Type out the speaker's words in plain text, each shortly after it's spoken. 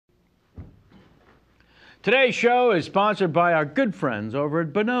Today's show is sponsored by our good friends over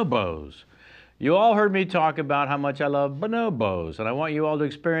at Bonobos. You all heard me talk about how much I love Bonobos, and I want you all to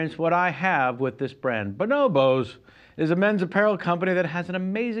experience what I have with this brand. Bonobos is a men's apparel company that has an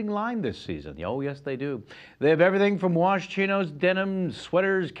amazing line this season. Oh, yes, they do. They have everything from wash chinos, denim,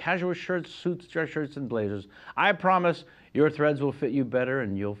 sweaters, casual shirts, suits, dress shirts, and blazers. I promise your threads will fit you better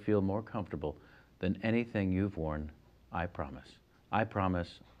and you'll feel more comfortable than anything you've worn. I promise. I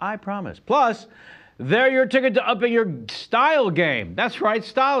promise. I promise. Plus, they're your ticket to upping your style game. That's right,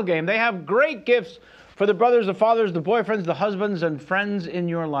 style game. They have great gifts for the brothers, the fathers, the boyfriends, the husbands, and friends in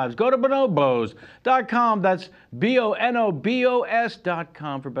your lives. Go to bonobos.com. That's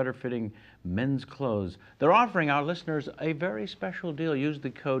bonobos.com for better fitting men's clothes. They're offering our listeners a very special deal. Use the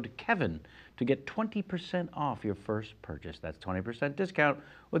code KEVIN to get 20% off your first purchase. That's 20% discount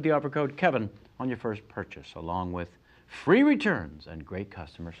with the offer code KEVIN on your first purchase, along with free returns and great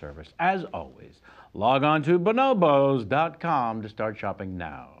customer service. As always, log on to bonobos.com to start shopping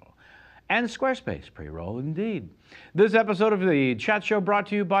now. And Squarespace, pre-roll indeed. This episode of the Chat Show brought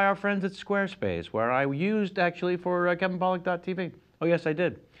to you by our friends at Squarespace, where I used actually for KevinPollock.tv. Oh yes, I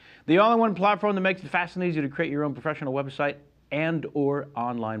did. The all-in-one platform that makes it fast and easy to create your own professional website and or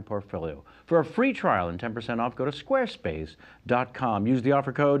online portfolio. For a free trial and 10% off, go to squarespace.com. Use the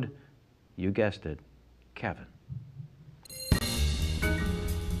offer code, you guessed it, Kevin.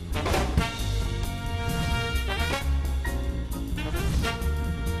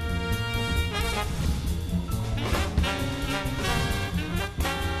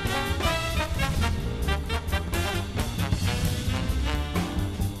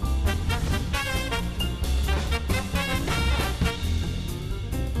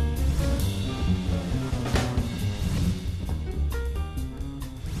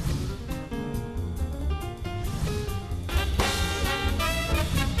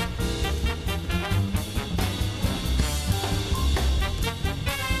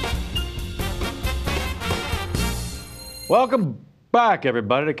 Welcome back,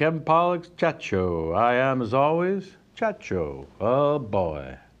 everybody, to Kevin Pollock's Chat Show. I am, as always, Chat Show. Oh,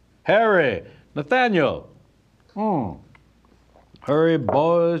 boy. Harry, Nathaniel. Hurry,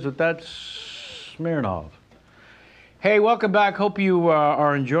 boys, with that Smirnoff. Hey, welcome back. Hope you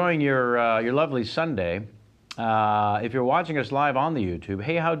are enjoying your lovely Sunday. If you're watching us live on the YouTube,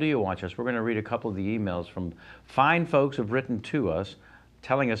 hey, how do you watch us? We're going to read a couple of the emails from fine folks who've written to us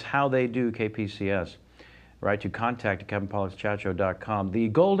telling us how they do KPCS. Right, to contact at KevinPollocksChatShow.com. The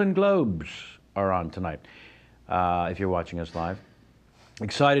Golden Globes are on tonight, if you're watching us live.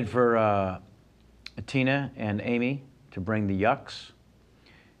 Excited for Tina and Amy to bring the yucks.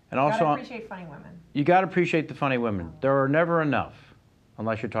 And also, you gotta appreciate funny women. You gotta appreciate the funny women. There are never enough,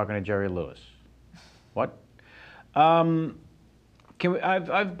 unless you're talking to Jerry Lewis. What? I've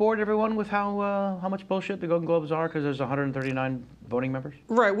bored everyone with how much bullshit the Golden Globes are because there's 139 voting members.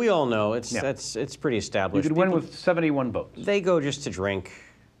 Right, we all know it's pretty established. You could win with 71 votes. They go just to drink.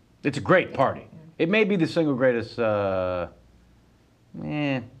 It's a great party. It may be the single greatest, a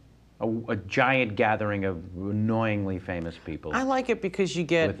giant gathering of annoyingly famous people. I like it because you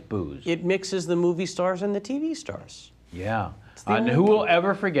get with booze. It mixes the movie stars and the TV stars. Yeah. And who will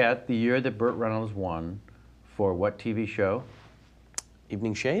ever forget the year that Burt Reynolds won for what TV show?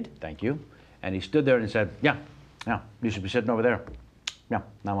 Evening Shade. Thank you. And he stood there and said, yeah, you should be sitting over there. Yeah,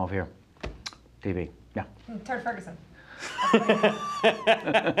 now I'm over here. TV, yeah. Turd Ferguson. That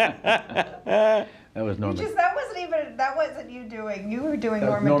was Norm. That wasn't you doing. You were doing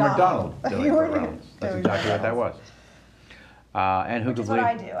Norm Macdonald. You were doing. That's exactly what that was. And who Which is what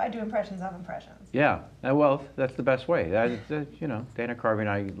I do. I do impressions of impressions. Yeah. Well, that's the best way. You know, Dana Carvey and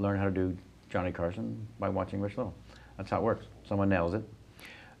I learned how to do Johnny Carson by watching Rich Little. That's how it works. Someone nails it.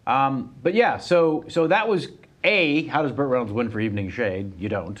 But yeah, so that was A, how does Burt Reynolds win for Evening Shade? You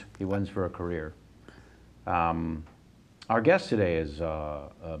don't. He wins for a career. Our guest today is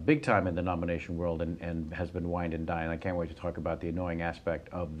big time in the nomination world and has been wined and dined. I can't wait to talk about the annoying aspect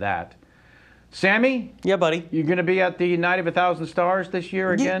of that. Sammy? Yeah, buddy. You going to be at the Night of 1,000 Stars this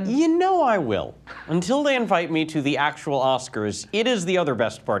year again? You know I will. Until they invite me to the actual Oscars, it is the other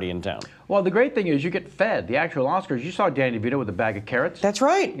best party in town. Well, the great thing is you get fed. The actual Oscars, you saw Danny DeVito with a bag of carrots. That's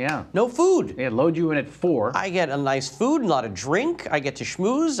right. Yeah. No food. They load you in at 4. I get a nice food, a lot of drink. I get to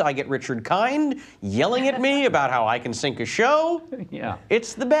schmooze. I get Richard Kind yelling at me about how I can sink a show. Yeah.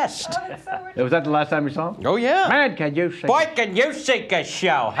 it's the best. Oh, it's so Richard. Was that the last time you saw him? Oh, yeah. Man, can you sink? Boy, can you sink a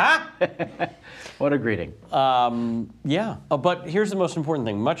show, huh? What a greeting. Yeah. But here's the most important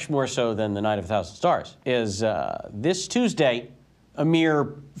thing, much more so than the Night of 1,000 Stars, is this Tuesday, a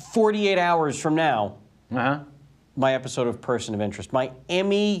mere 48 hours from now, my episode of Person of Interest, my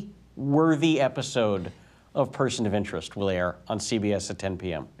Emmy-worthy episode of Person of Interest will air on CBS at 10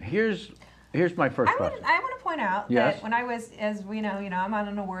 p.m. Here's my first question. I want to point out Yes. that when I was, as we know, I'm on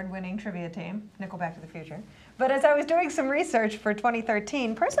an award-winning trivia team, Nickel Back to the Future. But as I was doing some research for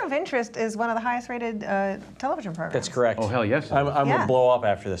 2013, Person of Interest is one of the highest-rated television programs. That's correct. Oh, hell yes. I'm going Yeah. to blow up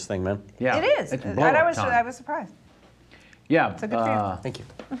after this thing, man. Yeah. It is. It's And blow-up I time. was surprised. Yeah. It's a good feeling. Thank you.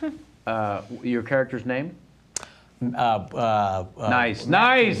 Your character's name? Nice.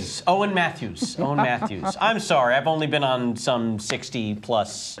 Nice. Owen Matthews. Owen Matthews. I'm sorry, I've only been on some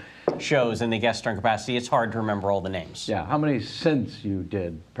 60-plus shows in the guest star capacity. It's hard to remember all the names. Yeah. How many since you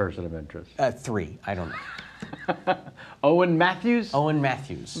did Person of Interest? 3. I don't know. Owen Matthews? Owen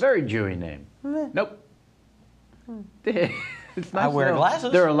Matthews. Very Jewy name. Nope. It's nice I wear to know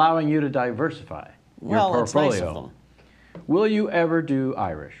glasses. They're allowing you to diversify your Well, it's portfolio. nice of them. Will you ever do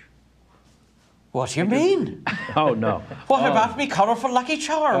Irish? What do you mean? Oh, no. What about me colourful Lucky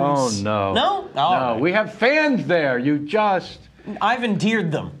Charms? Oh, no. No? No, we have fans there. You just... I've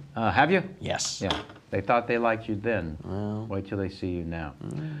endeared them. have you? Yes. Yeah. They thought they liked you then. Wait till they see you now.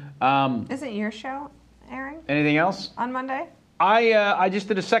 Isn't your show airing Anything else? on Monday? I just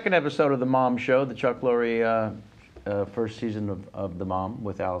did a second episode of The Mom Show, the Chuck Lorre first season of The Mom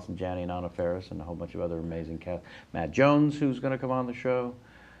with Allison Janney and Anna Faris and a whole bunch of other amazing cast. Matt Jones, who's going to come on the show,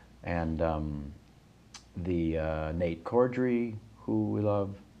 and Nate Cordry, who we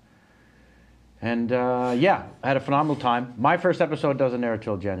love. And yeah, I had a phenomenal time. My first episode doesn't air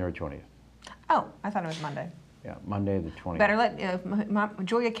till January 20th. Oh, I thought it was Monday. Yeah, Monday the 20th. Better let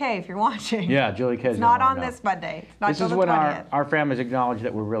Julia K, if you're watching. Yeah, Julie K's It's not gonna on know. this Monday. It's not This till is the when 20th. our families acknowledge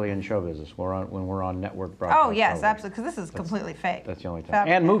that we're really in show business. When we're on network broadcast. Oh, yes, television. absolutely, because this is completely fake. That's the only time.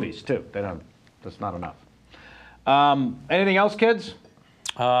 Fabulous. And movies, too. That's not enough. Anything else, kids?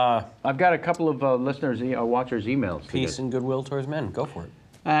 I've got a couple of listeners, watchers' emails. Peace and goodwill towards men. Go for it.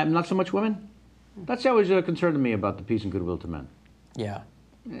 Not so much women? That's always a concern to me about the peace and goodwill to men. Yeah.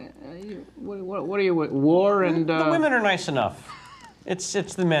 What are you, war and... The women are nice enough. It's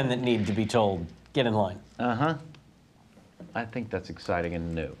the men that need to be told, get in line. Uh-huh. I think that's exciting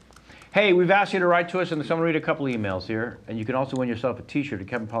and new. Hey, we've asked you to write to us, and so I'm going to read a couple emails here. And you can also win yourself a T-shirt, a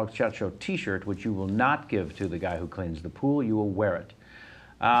Kevin Pollak's Chat Show T-shirt, which you will not give to the guy who cleans the pool. You will wear it.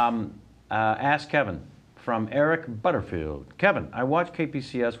 Ask Kevin from Eric Butterfield. Kevin, I watched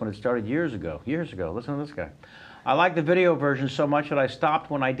KPCS when it started years ago. Listen to this guy. I like the video version so much that I stopped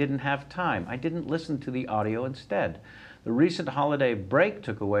when I didn't have time. I didn't listen to the audio instead. The recent holiday break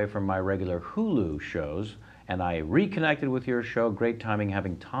took away from my regular Hulu shows, and I reconnected with your show. Great timing,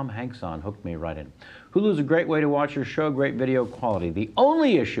 having Tom Hanks on hooked me right in. Hulu is a great way to watch your show, great video quality. The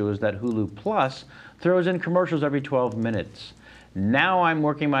only issue is that Hulu Plus throws in commercials every 12 minutes. Now I'm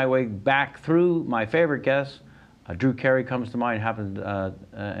working my way back through my favorite guests. Drew Carey comes to mind,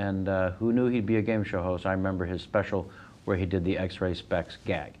 and who knew he'd be a game show host? I remember his special where he did the X-ray specs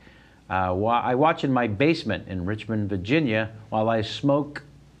gag. I watch in my basement in Richmond, Virginia, while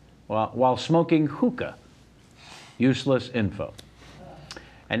smoking hookah. Useless info.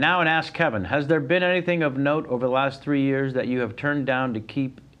 And now, Ask Kevin, has there been anything of note over the last 3 years that you have turned down to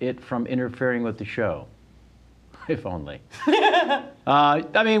keep it from interfering with the show? If only.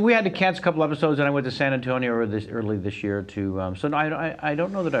 I mean, we had to cancel a couple episodes, and I went to San Antonio early this year to. So no, I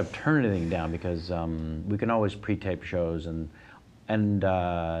don't know that I've turned anything down because we can always pre-tape shows and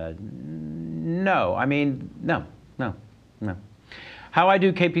no, I mean no. How I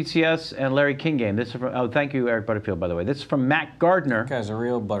do KPCS and Larry King game. This is from, oh, thank you, Eric Butterfield, by the way. This is from Matt Gardner. That guy's a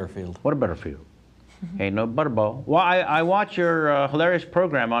real Butterfield. What a Butterfield. Ain't no butterball. Well, I watch your hilarious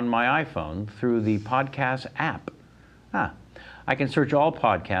program on my iPhone through the podcast app. I can search all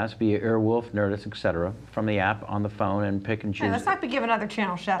podcasts via Earwolf, Nerdist, etc. from the app on the phone and pick and choose. Hey, let's not be giving other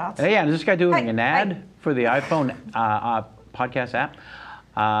channel shout-outs. Yeah, is this guy doing an ad hey. for the iPhone podcast app?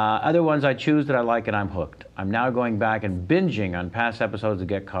 Other ones I choose that I like and I'm hooked. I'm now going back and binging on past episodes to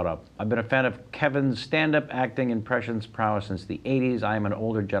get caught up. I've been a fan of Kevin's stand-up acting impressions prowess since the 80s. I am an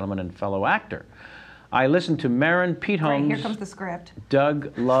older gentleman and fellow actor. I listen to Marin, Pete Holmes. Great, here comes the script.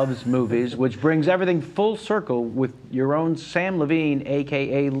 Doug Loves Movies, which brings everything full circle with your own Sam Levine,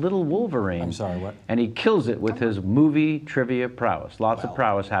 a.k.a. Little Wolverine. I'm sorry, what? And he kills it with his movie trivia prowess. Lots of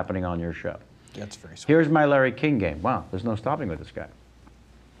prowess happening on your show. That's very sweet. Here's my Larry King game. Wow, there's no stopping with this guy.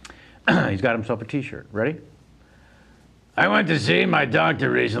 He's got himself a T-shirt. Ready? I went to see my doctor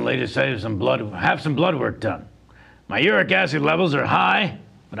recently to have some blood work done. My uric acid levels are high,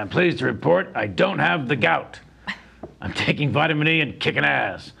 but I'm pleased to report I don't have the gout. I'm taking vitamin E and kicking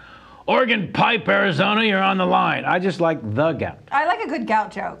ass. Oregon Pipe, Arizona, you're on the line. I just like the gout. I like a good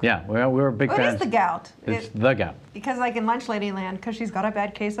gout joke. Yeah, we're a big What fans. is the gout? It's the gout. Because like in Lunch Lady Land, because she's got a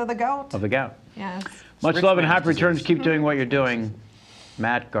bad case of the gout. Of the gout. Yes. Much rich love and man's happy returns. disease. Keep doing what you're doing.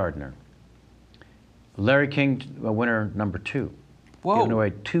 Matt Gardner. Larry King, winner number 2. Whoa. Giving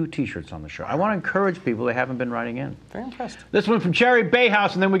away 2 T-shirts on the show. I want to encourage people that haven't been writing in. Very impressed. This one from Cherry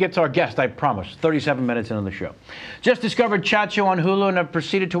Bayhouse, and then we get to our guest, I promise. 37 minutes into the show. Just discovered Chat Show on Hulu and have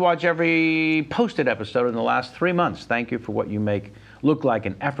proceeded to watch every posted episode in the last 3 months. Thank you for what you make look like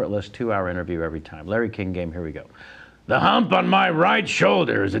an effortless 2-hour interview every time. Larry King game, here we go. The hump on my right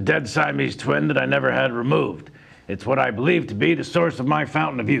shoulder is a dead Siamese twin that I never had removed. It's what I believe to be the source of my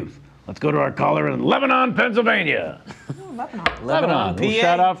fountain of youth. Let's go to our caller in Lebanon, Pennsylvania. Oh, Lebanon. Lebanon. PA. We'll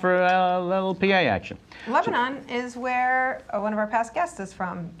shout out for a little PA action. Lebanon is where one of our past guests is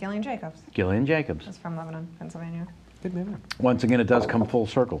from, Gillian Jacobs. Gillian Jacobs. Is from Lebanon, Pennsylvania. Good memory. Once again, it does come full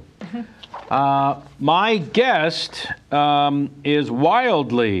circle. My guest is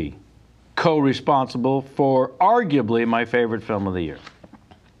wildly co-responsible for arguably my favorite film of the year.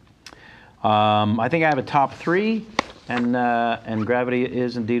 I think I have a top 3, and Gravity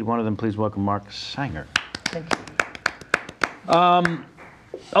is indeed one of them. Please welcome Mark Sanger. Thank you.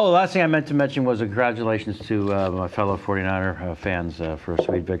 The last thing I meant to mention was congratulations to my fellow 49er fans for a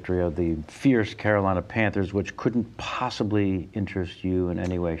sweet victory of the fierce Carolina Panthers, which couldn't possibly interest you in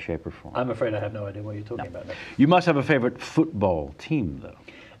any way, shape, or form. I'm afraid I have no idea what you're talking about. You must have a favorite football team, though.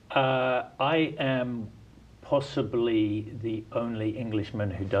 I am possibly the only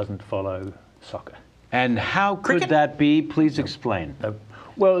Englishman who doesn't follow soccer. And how could that be? Please explain.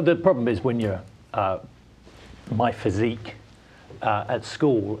 Well, the problem is when you're my physique at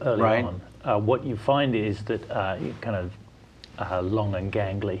school early Right. on, what you find is that you're kind of long and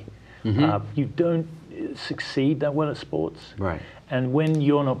gangly. You don't succeed that well at sports. Right. And when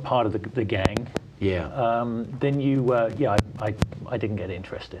you're not part of the gang, Yeah. then you, I didn't get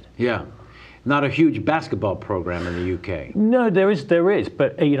interested. Yeah. Not a huge basketball program in the UK. No, there is,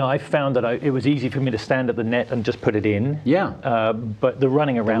 but I found that it was easy for me to stand at the net and just put it in. Yeah. But the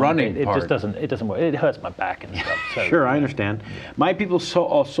running around, it part. just doesn't work. It hurts my back and stuff. So, Sure, I understand. My people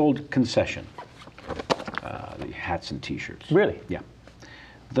sold concession, the hats and T-shirts. Really? Yeah.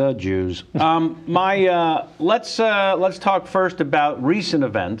 The Jews. Let's talk first about recent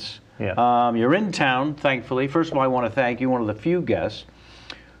events. Yeah. You're in town, thankfully. First of all, I want to thank you, one of the few guests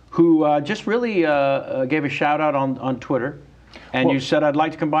who just really gave a shout out on Twitter. And Well, you said, I'd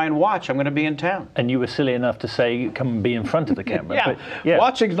like to come by and watch. I'm going to be in town. And you were silly enough to say, come and be in front of the camera. Yeah. But, yeah.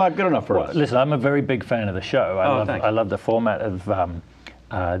 Watching's not good enough for us. Listen, I'm a very big fan of the show. Thanks. I love the format of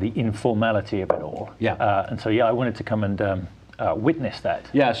the informality of it all. Yeah. And so, I wanted to come and witness that.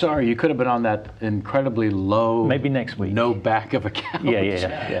 Yeah, sorry, you could have been on that incredibly low, Maybe next week. no back of a couch.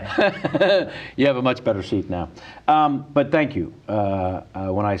 Yeah. You have a much better seat now. But thank you.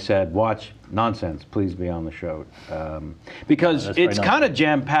 When I said watch nonsense, please be on the show. Because that's very it's nice. kind of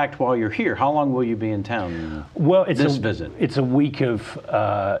jam-packed while you're here. How long will you be in town? Well, it's this visit? It's a week of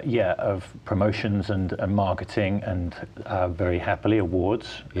promotions and marketing and very happily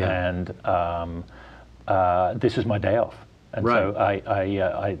awards. Yeah. And this is my day off. And Right. so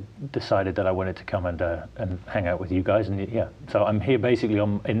I decided that I wanted to come and hang out with you guys. And so I'm here basically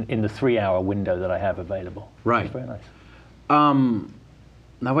in the 3-hour window that I have available. Right. It's very nice.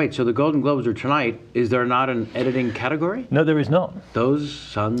 Now wait, so the Golden Globes are tonight. Is there not an editing category? No, there is not. Those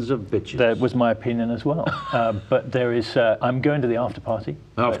sons of bitches. That was my opinion as well. But there is, I'm going to the after party.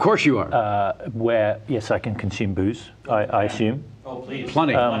 Of course you are. Where, yes, I can consume booze, I assume. Oh, please.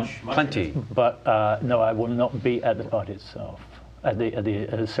 Plenty. Much Plenty. But no, I will not be at the party itself, at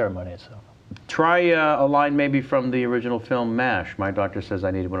the ceremony itself. Try a line maybe from the original film MASH. My doctor says I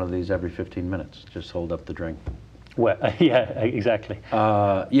need one of these every 15 minutes. Just hold up the drink. Well, yeah, exactly.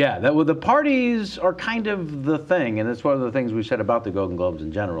 The parties are kind of the thing, and it's one of the things we said about the Golden Globes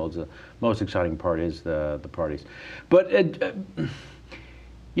in general. It's the most exciting part is the parties. But,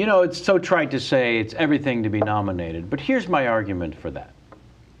 it's so trite to say it's everything to be nominated, but here's my argument for that.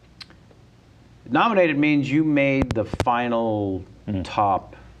 Nominated means you made the final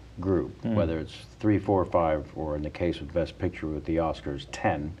top group, whether it's 3, 4, 5, or in the case of Best Picture with the Oscars,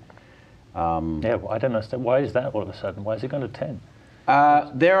 10. Well, I don't understand. Why is that all of a sudden? Why is it going to 10?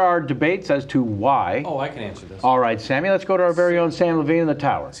 There are debates as to why. Oh, I can answer this. All right, Sammy, let's go to our very own Sam Levine in the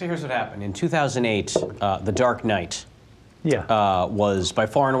tower. So here's what happened. In 2008, The Dark Knight was by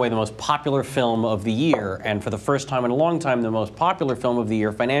far and away the most popular film of the year, and for the first time in a long time, the most popular film of the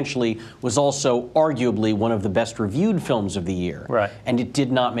year financially was also arguably one of the best reviewed films of the year. Right. And it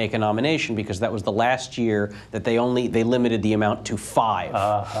did not make a nomination because that was the last year that they limited the amount to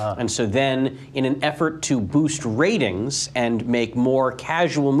 5. And so then, in an effort to boost ratings and make more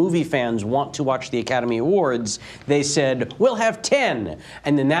casual movie fans want to watch the Academy Awards, they said, we'll have 10.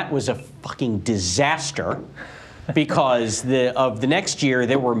 And then that was a fucking disaster. Because of the next year,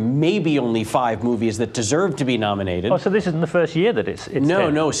 there were maybe only 5 movies that deserved to be nominated. Oh, so this isn't the first year that it's no,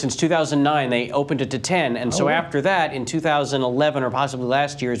 10. no. Since 2009, they opened it to 10, and so after that, in 2011 or possibly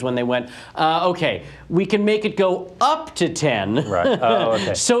last year, is when they went, okay, we can make it go up to 10. Right. Oh,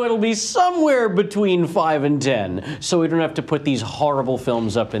 okay. So it'll be somewhere between 5 and 10. So we don't have to put these horrible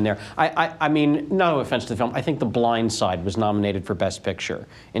films up in there. I mean, no offense to the film, I think The Blind Side was nominated for Best Picture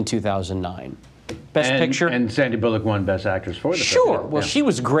in 2009. Best Picture. And Sandy Bullock won Best Actress for the film. Sure. Well, she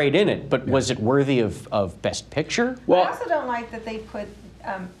was great in it, but was it worthy of Best Picture? Well, I also don't like that they put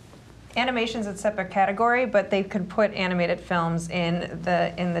animation's a separate category, but they could put animated films in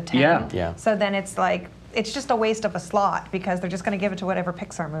the 10. Yeah. So then it's like, it's just a waste of a slot because they're just going to give it to whatever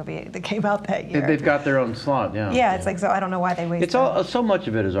Pixar movie that came out that year. They've got their own slot, yeah. Yeah, it's like, so I don't know why they wasted it. So much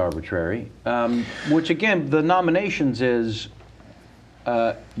of it is arbitrary, which again, the nominations is,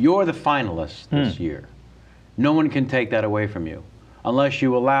 you're the finalist this year. No one can take that away from you unless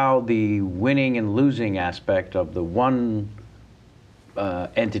you allow the winning and losing aspect of the one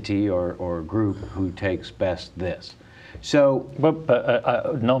entity or group who takes best this. So,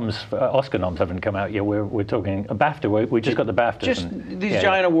 Oscar noms haven't come out yet. We're talking a BAFTA. We just got the BAFTA. Just these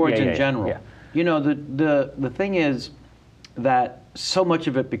giant awards in general. Yeah. You know, the thing is that so much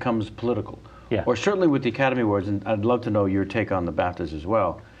of it becomes political. Yeah. Or certainly with the Academy Awards, and I'd love to know your take on the BAFTAs as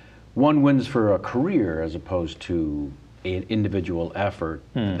well. One wins for a career as opposed to an individual effort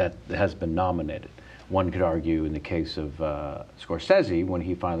that has been nominated. One could argue in the case of Scorsese, when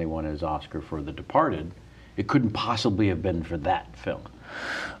he finally won his Oscar for The Departed, it couldn't possibly have been for that film.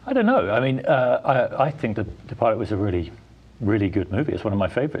 I don't know. I mean, I think The Departed was a really good movie. It's one of my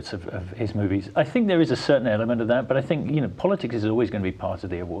favorites of his movies. I think there is a certain element of that, but I think, you know, politics is always going to be part of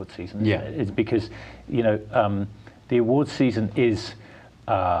the award season. Yeah. It's because, you know, the award season is,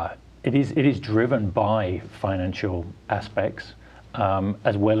 it is driven by financial aspects,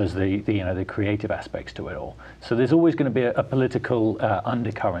 as well as the creative aspects to it all. So there's always going to be a political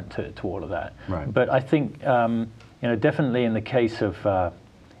undercurrent to all of that. Right. But I think, you know, definitely in the case of,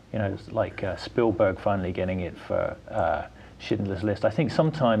 you know, like Spielberg finally getting it for Schindler's List. I think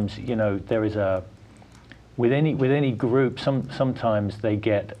sometimes, you know, there is with any group, sometimes they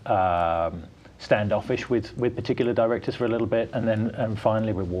get standoffish with particular directors for a little bit, and then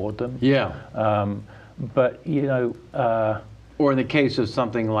finally reward them. Yeah. But you know, or in the case of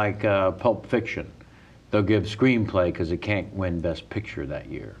something like Pulp Fiction, they'll give screenplay because it can't win Best Picture that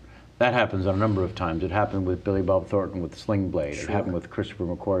year. That happens a number of times. It happened with Billy Bob Thornton with Sling Blade. It happened with Christopher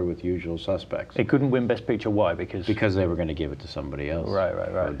McQuarrie with Usual Suspects. It couldn't win Best Picture. Why? Because they were going to give it to somebody else. Right.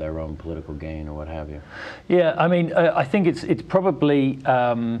 For their own political gain or what have you. Yeah, I mean, I think it's probably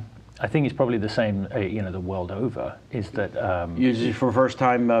the same. You know, the world over is that. Usually for the first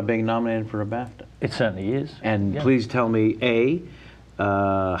time being nominated for a BAFTA. It certainly is. And please tell me,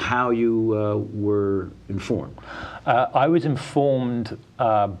 how you were informed. I was informed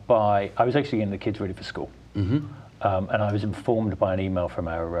I was actually getting the kids ready for school. And I was informed by an email from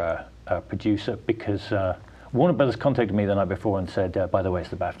our producer because Warner Brothers contacted me the night before and said, by the way, it's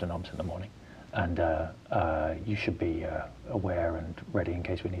the BAFTA noms in the morning. And you should be aware and ready in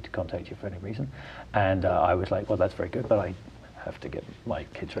case we need to contact you for any reason. And I was like, well, that's very good, but I have to get my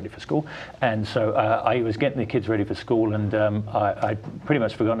kids ready for school. And so I was getting the kids ready for school, and I'd pretty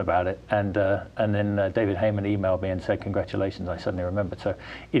much forgotten about it. And then David Heyman emailed me and said, congratulations, I suddenly remembered. So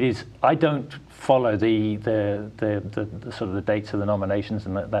it is, I don't follow the sort of the dates of the nominations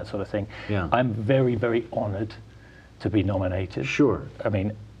and that sort of thing. Yeah. I'm very, very honored to be nominated. Sure. I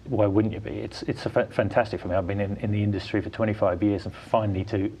mean, why wouldn't you be? It's fantastic for me. I've been in the industry for 25 years, and finally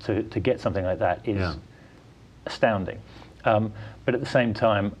to get something like that is astounding. But at the same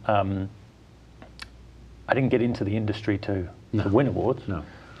time, I didn't get into the industry to win awards. No.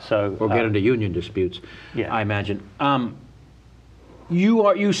 So or get into union disputes. Yeah. I imagine.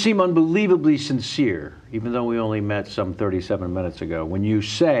 You seem unbelievably sincere, even though we only met some 37 minutes ago, when you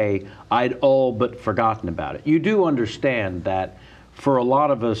say, I'd all but forgotten about it. You do understand that for a lot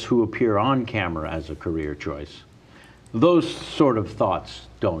of us who appear on camera as a career choice, those sort of thoughts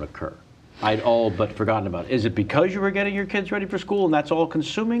don't occur. I'd all but forgotten about. Is it because you were getting your kids ready for school and that's all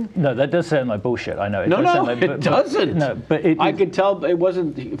consuming? No, that does sound like bullshit. I know. It No, does no, sound like, it doesn't. No, but it, I could tell it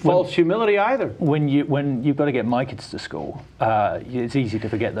wasn't false humility either. when you've got to get my kids to school, it's easy to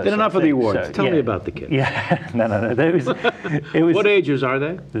forget those. Then enough of the awards. So, Tell yeah. me about the kids. Yeah, no. It was. What ages are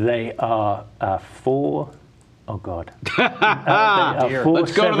they? They are 4. Oh God.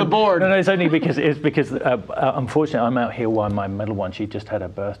 Let's go to the board. No, it's only because unfortunately I'm out here while my middle one, she just had her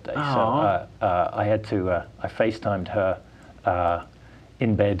birthday, so I had to I FaceTimed her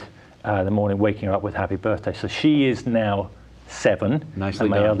in bed the morning, waking her up with happy birthday. So she is now 7, Nicely and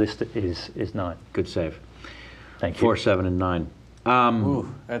my done. eldest is 9. Good save. Thank you. 4, 7, and 9. Ooh,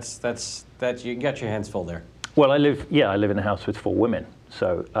 that's you got your hands full there. Well, I live in a house with 4 women.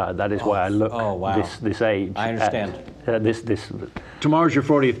 So that is why I look this age. I understand. This. Tomorrow's your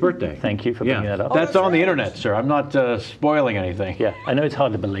 40th birthday. Thank you for bringing that up. That's on the internet, sir. I'm not spoiling anything. Yeah, I know it's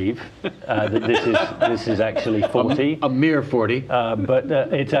hard to believe that this is actually 40. A mere 40. But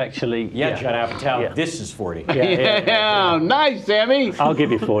it's actually Judd Apatow, this is 40. Yeah, nice, Sammy. I'll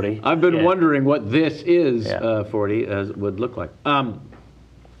give you 40. I've been wondering what this is 40 would look like.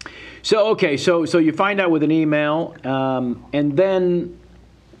 So you find out with an email, and then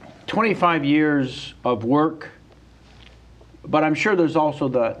 25 years of work, but I'm sure there's also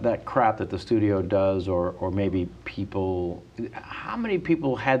that crap that the studio does, or maybe people. How many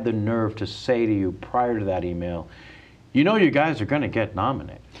people had the nerve to say to you prior to that email, you know, you guys are going to get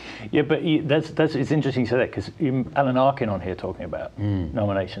nominated? Yeah, but it's interesting you say that, because Alan Arkin on here talking about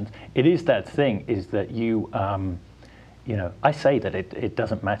nominations. It is that thing, is that you know, I say that it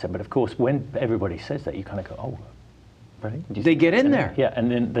doesn't matter, but of course, when everybody says that, you kind of go, oh, really? They get in there. Yeah,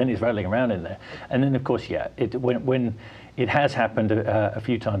 and then he's rattling around in there. And then, of course, when it has happened a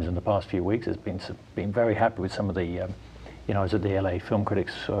few times in the past few weeks, has been very happy with some of the, you know, I was at the LA Film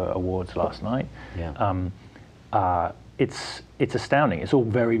Critics Awards last night. Yeah. It's astounding. It's all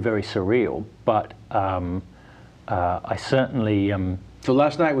very, very surreal, but I certainly... So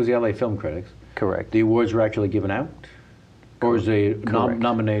last night was the LA Film Critics. Correct. The awards were actually given out? Or was a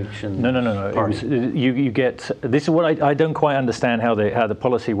nomination? No. Party? It was, you get. This is what I don't quite understand how the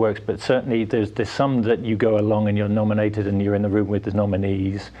policy works, but certainly there's some that you go along and you're nominated and you're in the room with the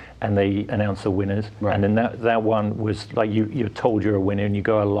nominees and they announce the winners. Right. And then that one was like you're told you're a winner and you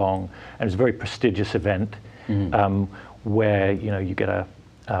go along, and it's a very prestigious event where you get a.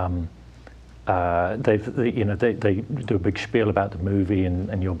 They do a big spiel about the movie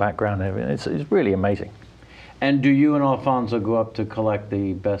and your background and everything. It's really amazing. And do you and Alfonso go up to collect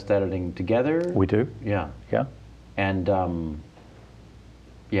the best editing together? We do. Yeah. Yeah. And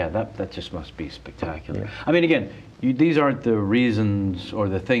that just must be spectacular. Yeah. I mean, again, these aren't the reasons or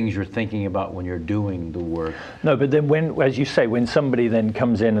the things you're thinking about when you're doing the work. No, but then as you say, when somebody then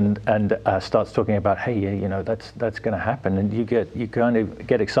comes in and starts talking about, hey, you know, that's going to happen, and you kind of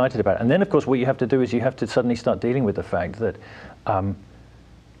get excited about it. And then, of course, what you have to do is you have to suddenly start dealing with the fact that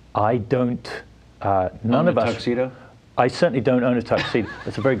I don't. None of us. Tuxedo? I certainly don't own a tuxedo.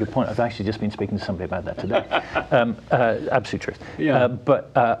 That's a very good point. I've actually just been speaking to somebody about that today. Absolute truth. Yeah.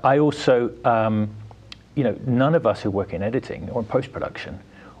 But I also, none of us who work in editing or in post-production,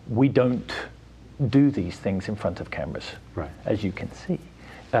 we don't do these things in front of cameras, right? As you can see.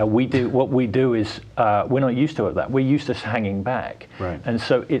 What we do is we're not used to that. We're used to hanging back, right? And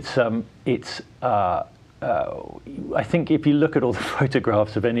so I think if you look at all the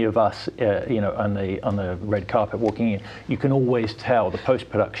photographs of any of us, on the red carpet walking in, you can always tell the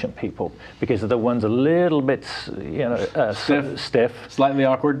post-production people, because the ones a little bit, stiff, slightly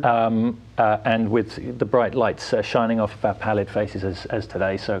awkward, and with the bright lights shining off of our pallid faces as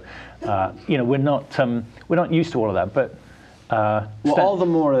today. So, we're not used to all of that, but. Well, all the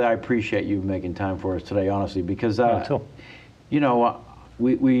more that I appreciate you making time for us today, honestly, because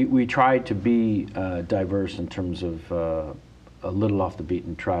we try to be diverse in terms of a little off the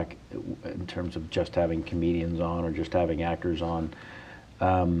beaten track, in terms of just having comedians on or just having actors on.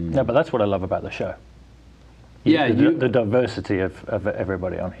 No, but that's what I love about the show. The diversity of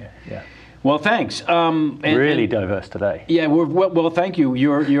everybody on here. Yeah. Well, thanks. Really diverse today. Yeah. Well, thank you.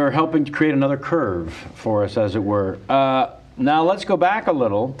 You're helping to create another curve for us, as it were. Now let's go back a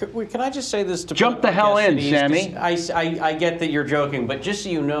little. Can I just say this to jump the hell in, Sammy? I get that you're joking, but just so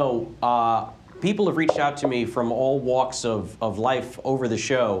you know, people have reached out to me from all walks of life over the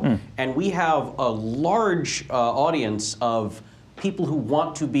show, and we have a large audience of people who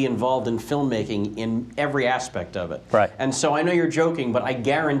want to be involved in filmmaking in every aspect of it. Right. And so I know you're joking, but I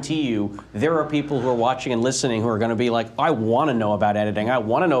guarantee you there are people who are watching and listening who are going to be like, I want to know about editing. I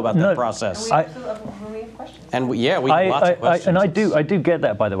want to know about that process. We questions. And we have lots of questions. And I do get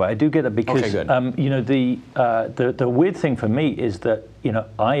that, by the way. I do get that because Okay, good. you know, the weird thing for me is that, you know,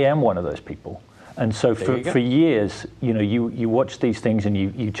 I am one of those people. And so for years, you know, you watch these things and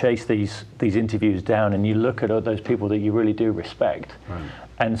you chase these interviews down and you look at all those people that you really do respect. Right.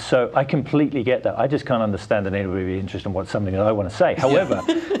 And so I completely get that. I just can't understand that anybody would be interested in what's something that I want to say.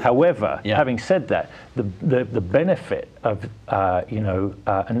 However, having said that, the benefit of you know,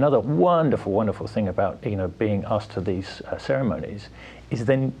 another wonderful thing about, you know, being asked to these ceremonies is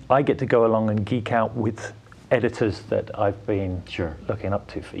then I get to go along and geek out with editors that I've been looking up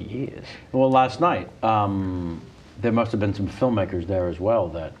to for years. Well, last night, there must have been some filmmakers there as well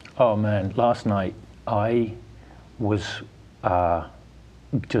that... Oh man, last night I was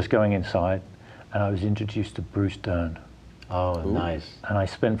just going inside and I was introduced to Bruce Dern. Oh, nice. And I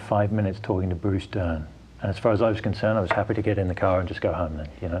spent 5 minutes talking to Bruce Dern. And as far as I was concerned, I was happy to get in the car and just go home then,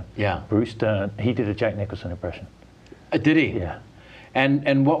 you know? Yeah. Bruce Dern, he did a Jack Nicholson impression. Did he? Yeah.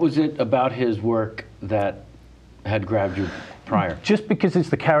 And what was it about his work that had grabbed you prior? Just because it's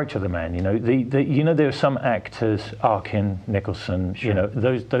the character of the man, you know. You know, there are some actors, Arkin, Nicholson, you know,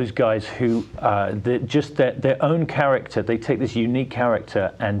 those guys who just their own character. They take this unique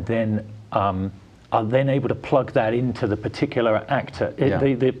character and then are then able to plug that into the particular actor,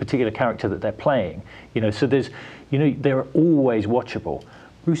 the particular character that they're playing. You know, so there's, you know, they're always watchable.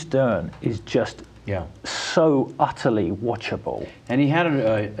 Bruce Dern is just so utterly watchable. And he had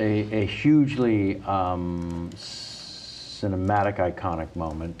a hugely cinematic, iconic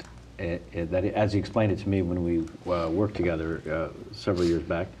moment that, as he explained it to me when we worked together several years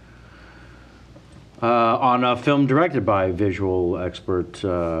back, on a film directed by visual expert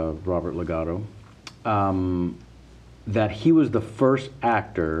Robert Legato, that he was the first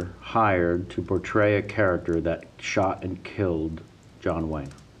actor hired to portray a character that shot and killed John Wayne.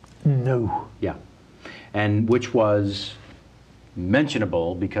 No. Yeah. And which was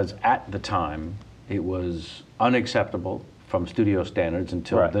mentionable because at the time it was unacceptable from studio standards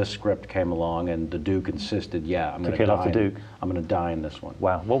until this script came along and the Duke insisted, I'm going to kill off the Duke. I'm going to die in this one.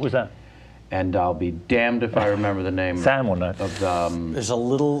 Wow, what was that? And I'll be damned if I remember the name. Sam will know. Of it's a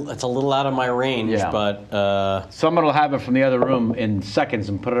little out of my range, but someone will have it from the other room in seconds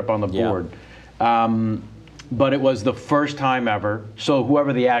and put it up on the board. But it was the first time ever. So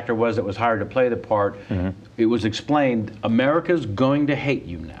whoever the actor was that was hired to play the part, it was explained, America's going to hate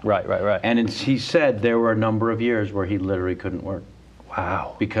you now. Right. And he said there were a number of years where he literally couldn't work.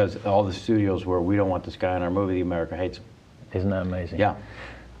 Wow. Because all the studios were, we don't want this guy in our movie, America hates him. Isn't that amazing? Yeah.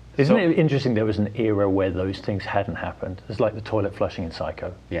 Isn't it interesting there was an era where those things hadn't happened? It's like the toilet flushing in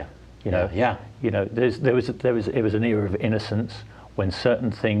Psycho. Yeah. You know, you know, it was an era of innocence when certain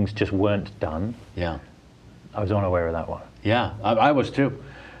things just weren't done. Yeah. I was unaware of that one. Yeah, I was too.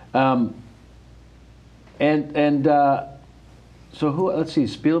 So who? Let's see.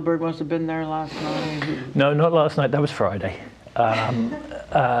 Spielberg must have been there last night. No, not last night. That was Friday.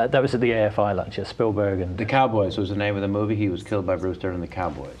 That was at the AFI lunch. Yeah, Spielberg and The Cowboys was the name of the movie. He was killed by Bruce Dern in The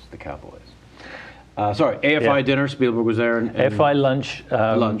Cowboys. The Cowboys. Sorry, AFI dinner. Spielberg was there. And AFI lunch.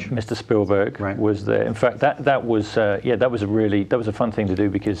 Mr. Spielberg was there. In fact, that was that was a fun thing to do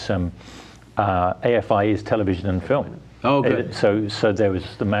because. AFI is television and film. Oh, good. So there was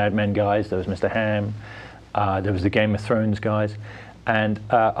the Mad Men guys, there was Mr. Ham, there was the Game of Thrones guys, and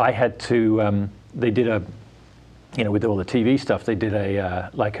I had to. They did a, you know, with all the TV stuff, they did a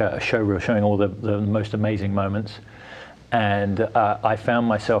show reel showing all the most amazing moments, and I found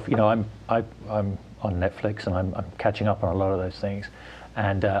myself, you know, I'm on Netflix and I'm catching up on a lot of those things.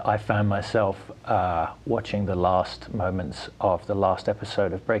 And I found myself watching the last moments of the last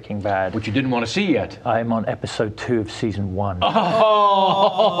episode of Breaking Bad. Which you didn't want to see yet. I'm on episode 2 of season 1. Oh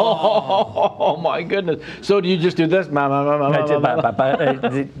my goodness. So do you just do this? You know,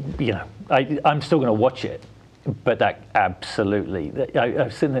 I'm still going to watch it. But that absolutely, I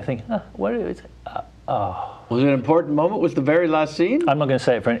was sitting there thinking, what is it? Was it an important moment? Was the very last scene? I'm not going to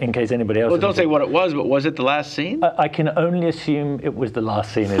say it in case anybody else. Well, don't say what it was, but was it the last scene? I can only assume it was the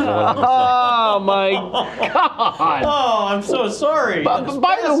last scene. Is all I'm saying. Oh my God! Oh, I'm so sorry. By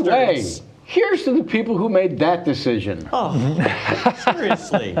the way, here's to the people who made that decision. Oh,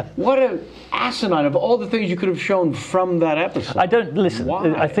 seriously. What an asinine of all the things you could have shown from that episode. I don't listen.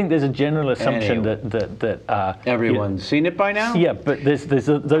 Why? I think there's a general assumption that everyone's seen it by now. Yeah, but there's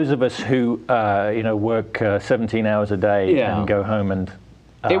those of us who you know, work 17 hours a day and go home and.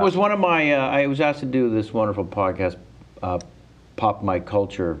 It was one of my. I was asked to do this wonderful podcast, Pop My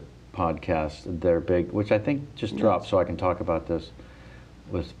Culture podcast. They're big, which I think just dropped, so I can talk about this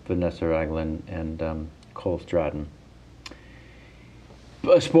with Vanessa Raglan and Cole Stratton.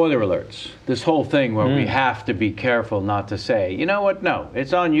 Spoiler alerts. This whole thing where we have to be careful not to say, you know what, no,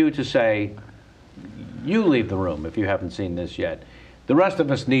 it's on you to say, you leave the room if you haven't seen this yet. The rest of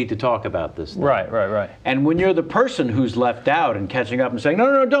us need to talk about this thing. Right. And when you're the person who's left out and catching up and saying,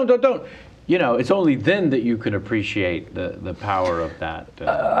 no, don't. You know, it's only then that you can appreciate the power of that.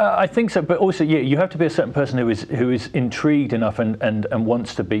 I think so, but also, yeah, you have to be a certain person who is intrigued enough and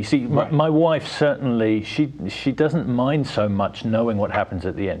wants to be. See, my wife certainly, she doesn't mind so much knowing what happens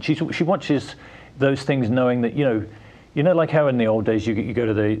at the end. She watches those things knowing that, you know, like how in the old days you go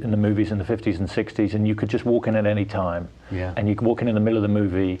to in the movies in the 50s and 60s and you could just walk in at any time. Yeah. And you could walk in the middle of the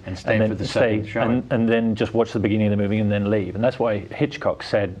movie and stay for the second showing. And then just watch the beginning of the movie and then leave. And that's why Hitchcock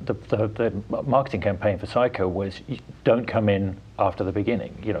said the marketing campaign for Psycho was, don't come in after the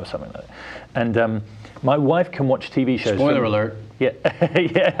beginning, you know, something like that. And my wife can watch TV shows. Spoiler alert. Yeah.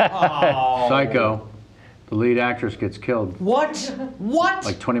 Yeah. Oh. Psycho. The lead actress gets killed. What? What?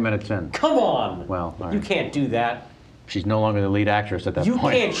 Like 20 minutes in. Come on. Well, all right. You can't do that. She's no longer the lead actress at that You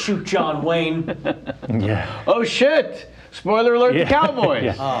point. can't shoot John Wayne. Yeah. Oh shit! Spoiler alert! Yeah. The Cowboys.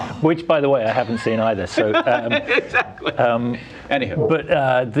 Yeah. Oh. Which, by the way, I haven't seen either. So. Exactly. Anywho. But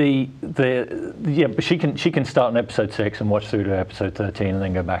but she can start on episode 6 and watch through to episode 13 and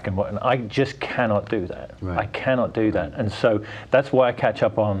then go back and watch. And I just cannot do that. Right. I cannot do that, and so that's why I catch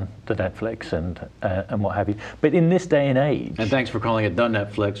up on the Netflix and what have you. But in this day and age, And thanks for calling it the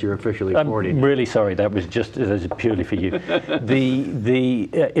Netflix. You're officially I'm 40. really sorry. That was purely for you.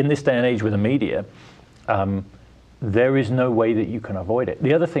 In this day and age with the media. There is no way that you can avoid it.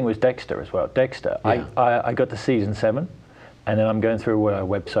 The other thing was Dexter as well. Dexter, Yeah. I got to season 7, and then I'm going through a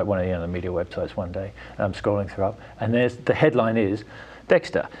website, one of the media websites one day, and I'm scrolling through and there's the headline is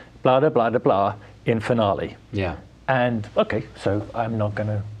Dexter, blah, blah, blah, blah, blah, in finale. Yeah. And okay, so I'm not going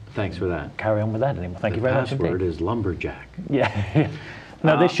to Thanks for that. carry on with that anymore. Thank you very much The indeed. password is lumberjack. Yeah.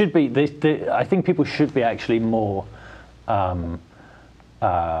 No, there should be. I think people should be actually more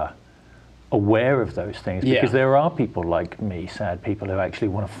aware of those things, Yeah. because there are people like me, sad people, who actually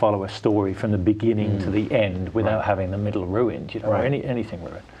want to follow a story from the beginning to the end without having the middle ruined, or anything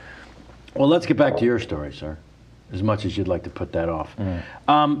ruined. Well, let's get back to your story, sir, as much as you'd like to put that off.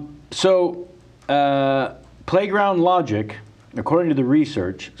 Playground Logic, according to the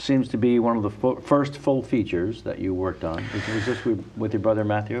research, seems to be one of the first full features that you worked on. Was this with your brother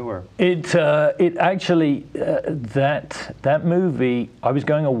Matthew, or? It actually that movie. I was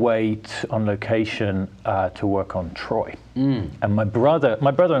going away on location to work on Troy, and my brother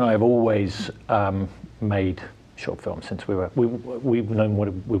and I have always made short films since we've known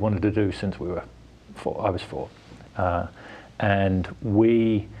what we wanted to do since we were 4. I was 4, and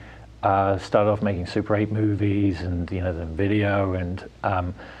we. Started off making Super 8 movies and the video, and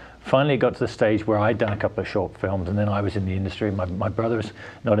finally got to the stage where I'd done a couple of short films, and then I was in the industry. My brother's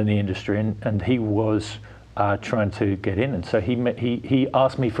not in the industry, and he was trying to get in, and so he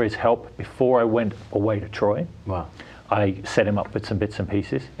asked me for his help before I went away to Troy. Wow. I set him up with some bits and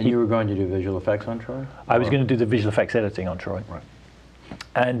pieces. And you were going to do visual effects on Troy? I was going to do the visual effects editing on Troy. Right.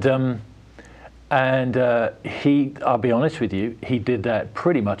 And I'll be honest with you, he did that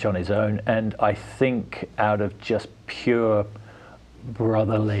pretty much on his own, and I think out of just pure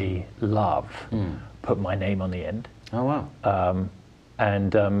brotherly love, put my name on the end. Oh, wow.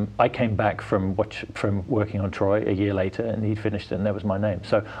 I came back from working on Troy a year later, and he'd finished it, and there was my name.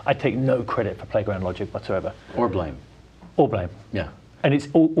 So I take no credit for Playground Logic whatsoever. Or blame. Or blame. Yeah. And it's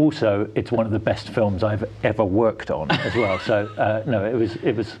also one of the best films I've ever worked on as well. So no,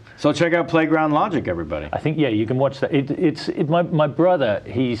 it was. So check out Playground Logic, everybody. I think you can watch that. My brother,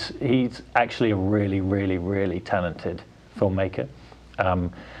 he's actually a really, really, really talented filmmaker,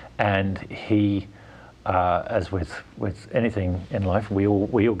 and he, as with anything in life, we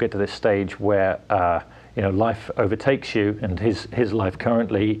all get to this stage where life overtakes you, and his life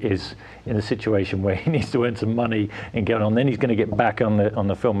currently is in a situation where he needs to earn some money and get on. Then he's going to get back on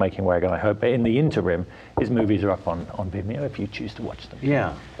the filmmaking wagon, I hope. But in the interim, his movies are up on Vimeo if you choose to watch them.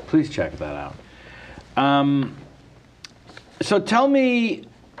 Yeah, please check that out. So tell me,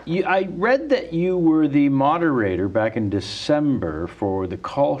 I read that you were the moderator back in December for the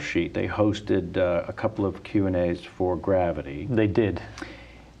call sheet. They hosted a couple of Q&As for Gravity. They did.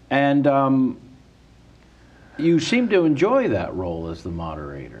 And you seem to enjoy that role as the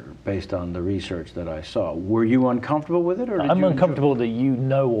moderator, based on the research that I saw. Were you uncomfortable with it, or did I'm you uncomfortable that you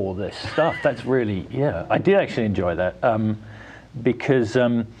know all this stuff. That's really, I did actually enjoy that. Because,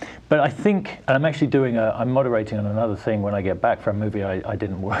 but I think, and I'm actually I'm moderating on another thing when I get back from a movie I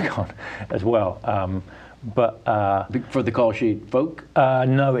didn't work on as well. For the call sheet folk?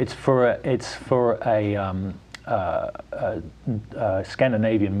 No, it's for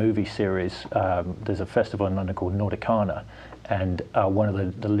Scandinavian movie series. There's a festival in London called Nordicana, and one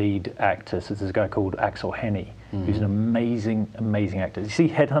of the lead actors is this guy called Axel Hennie, who's an amazing, amazing actor. You see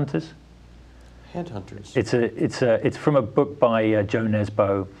Headhunters? Headhunters. It's from a book by Joe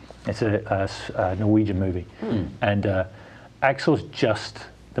Nesbo. It's a Norwegian movie, and Axel's just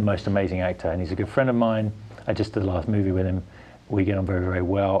the most amazing actor, and he's a good friend of mine. I just did the last movie with him. We get on very, very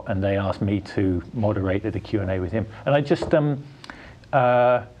well, and they asked me to moderate the Q&A with him, and I just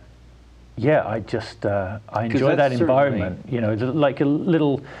I enjoy that environment. You know, like a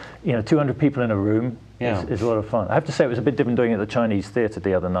little, 200 people in a room. Yeah. Is a lot of fun. I have to say it was a bit different doing it at the Chinese Theatre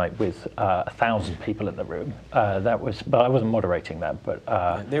the other night with 1,000 people in the room. But I wasn't moderating that. But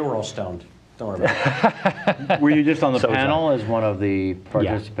they were all stoned. Don't worry about it. Were you just on the panel as one of the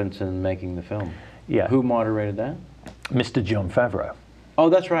participants in making the film? Yeah. Who moderated that? Mr. Jon Favreau. Oh,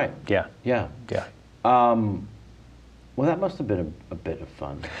 that's right. Yeah. Yeah. Yeah. Well, that must have been a bit of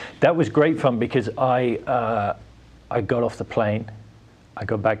fun. That was great fun because I got off the plane, I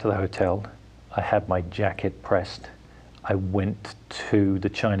got back to the hotel, I had my jacket pressed, I went to the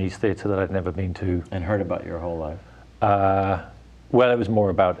Chinese theatre that I'd never been to. And heard about your whole life. Well, it was more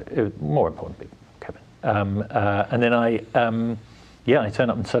important people, Kevin. And then I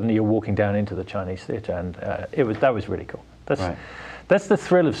turned up and suddenly you're walking down into the Chinese theatre, and that was really cool. That's the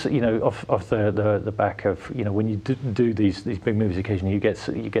thrill of the back of when you do these big movies. Occasionally you get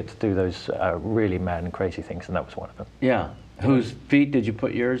to do those really mad and crazy things, and that was one of them. Yeah. Whose feet did you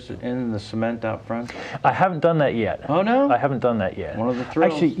put yours in the cement out front? I haven't done that yet. Oh no? I haven't done that yet. One of the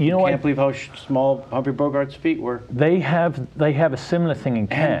thrills. Actually, you know, can't believe how small Humphrey Bogart's feet were. They have a similar thing in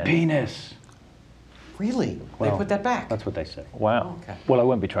Cannes. And penis. Really? Well, they put that back? That's what they say. Wow. Okay. Well, I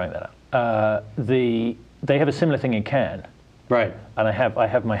won't be trying that out. They have a similar thing in Cannes. Right. And I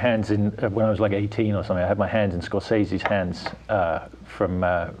have my hands in, when I was like 18 or something, I had my hands in Scorsese's hands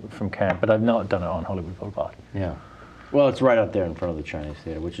from Cannes, but I've not done it on Hollywood Boulevard. Yeah. Well, it's right out there in front of the Chinese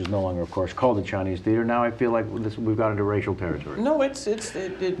Theatre, which is no longer, of course, called the Chinese Theatre. Now I feel like we've got into racial territory. No, it's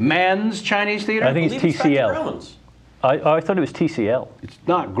Man's Chinese Theatre? I think it's TCL. I thought it was TCL. It's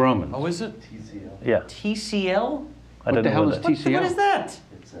not Grumman's. Oh, is it? TCL. Yeah. TCL? What the hell is TCL? What is that?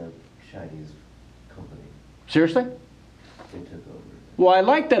 It's a Chinese company. Seriously? They took over. Well, I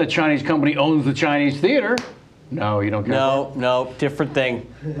like that a Chinese company owns the Chinese Theatre. No, you don't care for it? No, different thing.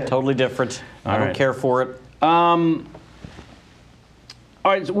 Totally different. I don't care for it.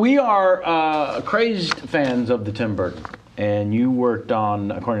 All right, so we are crazed fans of the Tim Burton, and you worked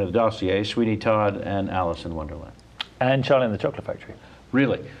on, according to the dossier, Sweeney Todd and Alice in Wonderland. And Charlie and the Chocolate Factory.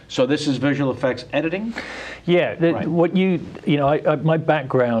 Really? So this is visual effects editing? Yeah. Right. What my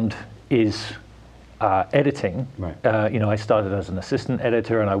background is editing. Right. I started as an assistant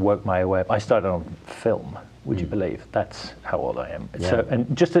editor, and I worked my way up. I started on film. Would you believe? That's how old I am. Yeah. So,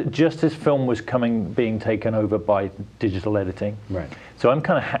 and just as film was being taken over by digital editing. Right. So I'm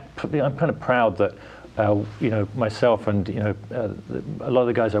kind of proud that myself and a lot of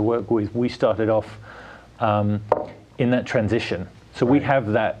the guys I work with, we started off in that transition. So we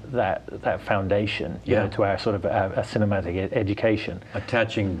have that foundation, to our sort of a cinematic education.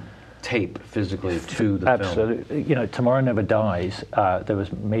 Attaching tape physically to the film. Absolutely. Tomorrow Never Dies. There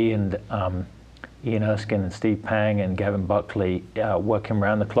was me and Ian Erskine and Steve Pang and Gavin Buckley working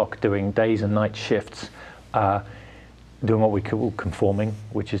around the clock, doing days and night shifts, doing what we call conforming,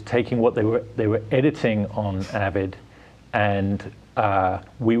 which is taking what they were editing on Avid, and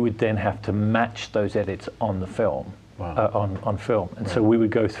we would then have to match those edits on the film, on film. And so we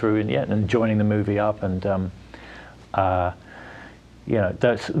would go through and joining the movie up, and I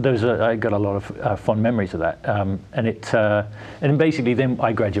got a lot of fond memories of that, and basically then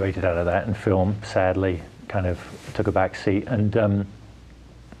I graduated out of that, and film sadly kind of took a back seat, and then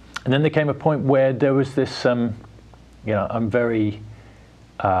there came a point where there was this, I'm very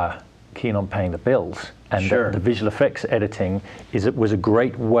keen on paying the bills, and the visual effects editing was a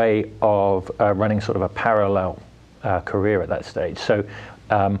great way of running sort of a parallel career at that stage. So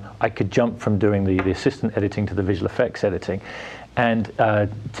I could jump from doing the assistant editing to the visual effects editing. And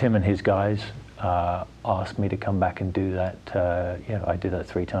Tim and his guys asked me to come back and do that. I did that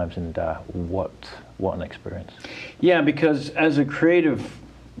 3 times, and what an experience. Yeah, because as a creative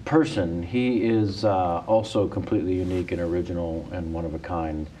person, he is also completely unique and original and one of a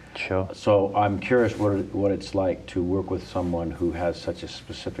kind. Sure. So I'm curious what it's like to work with someone who has such a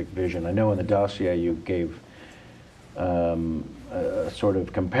specific vision. I know in the dossier you gave a sort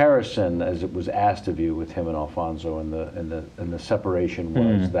of comparison, as it was asked of you, with him and Alfonso, and the separation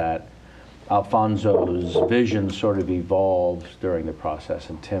was that Alfonso's vision sort of evolves during the process,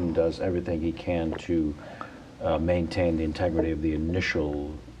 and Tim does everything he can to maintain the integrity of the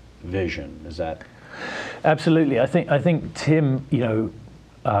initial vision. Is that? Absolutely. I think Tim,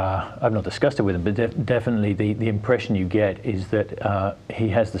 I've not discussed it with him, but definitely the impression you get is that he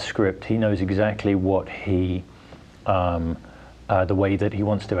has the script. He knows exactly what the way that he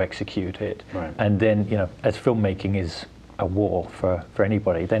wants to execute it. Right. And then, as filmmaking is a war for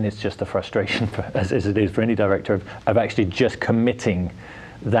anybody, then it's just a frustration, as it is for any director, of actually just committing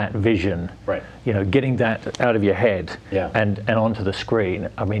that vision. Right. Getting that out of your head Yeah. and onto the screen.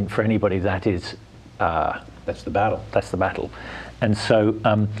 I mean, for anybody, that is... That's the battle. That's the battle. And so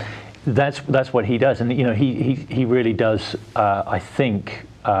that's what he does. And, he really does, I think,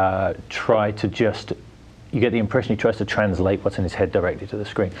 try to just... You get the impression he tries to translate what's in his head directly to the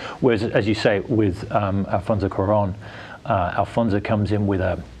screen. Whereas, as you say, with Alfonso Cuarón, Alfonso comes in with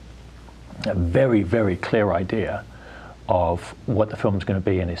a very, very clear idea of what the film's going to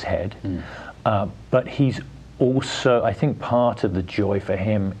be in his head. But he's also, I think part of the joy for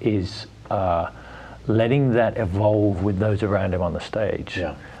him is letting that evolve with those around him on the stage.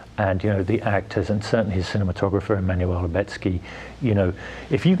 Yeah. And the actors, and certainly his cinematographer Emmanuel Lubetsky,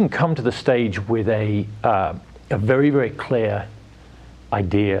 if you can come to the stage with a very, very clear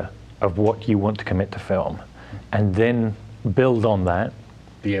idea of what you want to commit to film, and then build on that,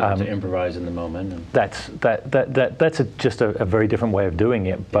 Be able to improvise in the moment. And that's just a very different way of doing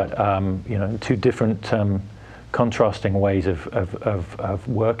it. But two different contrasting ways of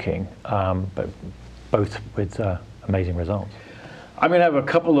working, but both with amazing results. I'm going to have a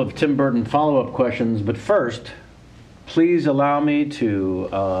couple of Tim Burton follow-up questions, but first, please allow me to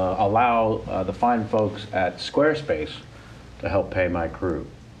allow the fine folks at Squarespace to help pay my crew.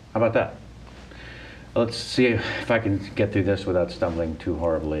 How about that? Let's see if I can get through this without stumbling too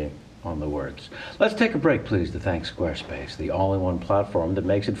horribly on the words. Let's take a break, please, to thank Squarespace, the all-in-one platform that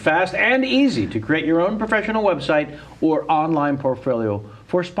makes it fast and easy to create your own professional website or online portfolio,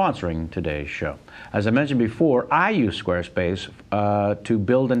 for sponsoring today's show. As I mentioned before, I use Squarespace to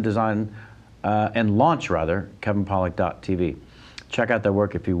build and design and launch, KevinPollock.tv. Check out their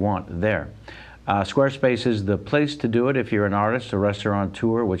work if you want there. Squarespace is the place to do it if you're an artist, a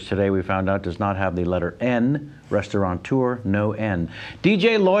restaurateur, which today we found out does not have the letter N, restaurateur, no N.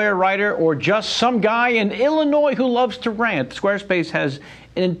 DJ, lawyer, writer, or just some guy in Illinois who loves to rant, Squarespace has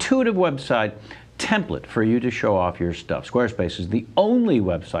an intuitive website template for you to show off your stuff. Squarespace is the only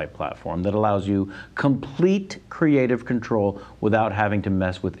website platform that allows you complete creative control without having to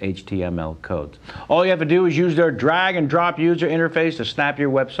mess with HTML codes. All you have to do is use their drag and drop user interface to snap your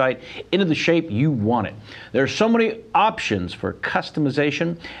website into the shape you want it. There are so many options for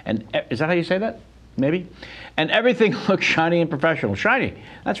customization, and is that how you say that? Maybe? And everything looks shiny and professional. Shiny,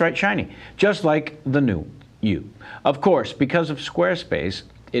 that's right, shiny. Just like the new you. Of course, because of Squarespace,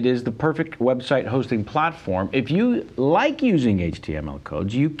 it is the perfect website hosting platform. If you like using HTML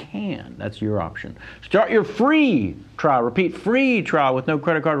codes, you can. That's your option. Start your free trial. Repeat, free trial with no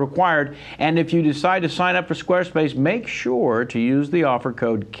credit card required. And if you decide to sign up for Squarespace, make sure to use the offer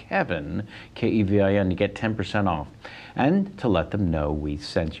code KEVIN, K-E-V-I-N, to get 10% off. And to let them know we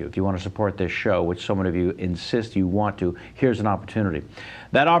sent you. If you want to support this show, which so many of you insist you want to, here's an opportunity.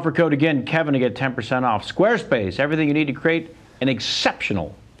 That offer code, again, KEVIN, to get 10% off. Squarespace, everything you need to create an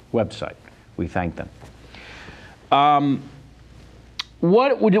exceptional website. We thank them.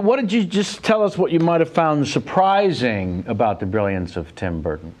 What did you just tell us what you might have found surprising about the brilliance of Tim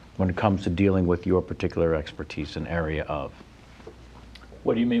Burton when it comes to dealing with your particular expertise and area of?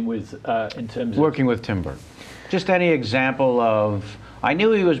 What do you mean with, in terms of? Working with Tim Burton. Just any example of, I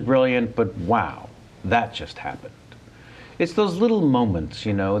knew he was brilliant, but wow, that just happened. It's those little moments,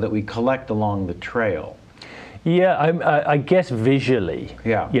 that we collect along the trail. Yeah, I guess visually.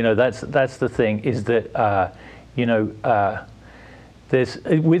 Yeah. That's the thing, is that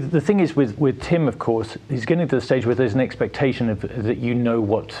the thing is with Tim, of course, he's getting to the stage where there's an expectation that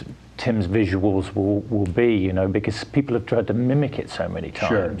what Tim's visuals will be, because people have tried to mimic it so many times.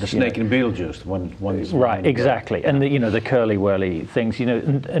 Sure, the snake and Beetlejuice, one right, exactly, and the curly whirly things,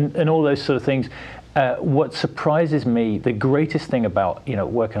 and all those sort of things. What surprises me, the greatest thing about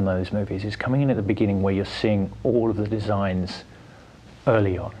working on those movies, is coming in at the beginning where you're seeing all of the designs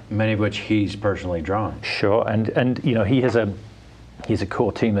early on. Many of which he's personally drawn. Sure, and he has a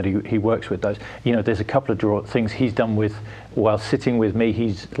core team that he works with those. There's a couple of things he's done while sitting with me.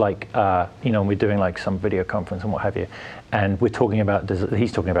 He's like, we're doing like some video conference and what have you, and we're talking about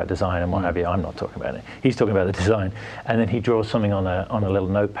he's talking about design and what have you. I'm not talking about it. He's talking about the design, and then he draws something on a little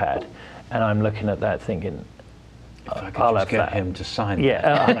notepad. And I'm looking at that thinking, if I could just get him to sign it.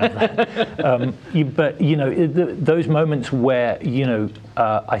 Yeah, I'll have that. But those moments where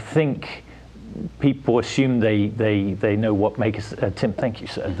I think people assume they know what makes Tim. Thank you,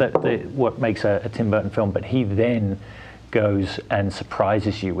 sir. What makes a Tim Burton film, but he then goes and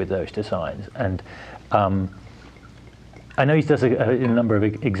surprises you with those designs. And I know he does a number of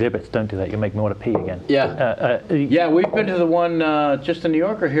exhibits. Don't do that. You'll make me want to pee again. Yeah. Yeah, we've been to the one just in New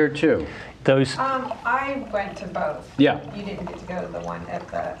York or here too. Those. I went to both. Yeah. You didn't get to go to the one at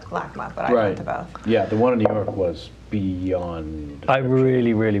the LACMA, but I went to both. Yeah, the one in New York was beyond. I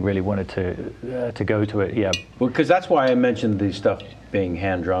really, really, really wanted to go to it. Yeah. Well, because that's why I mentioned the stuff being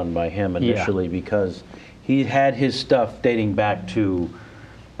hand drawn by him initially, because he had his stuff dating back to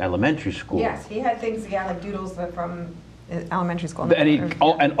elementary school. Yes, he had things, like doodles from elementary school.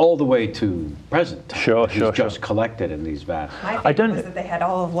 And all the way to present time. Sure, He's just collected in these vast. My favorite was that they had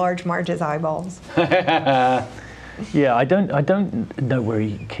all of Large Marge's eyeballs. Yeah, I don't know where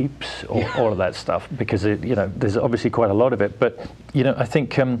he keeps all of that stuff, because there's obviously quite a lot of it. But I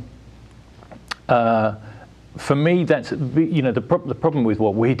think for me, that's the problem with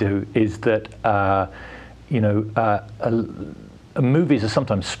what we do is that movies are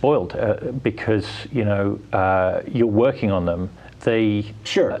sometimes spoiled because you're working on them. Do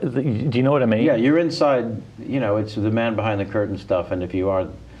you know what I mean? Yeah, you're inside. It's the man behind the curtain stuff, and if you are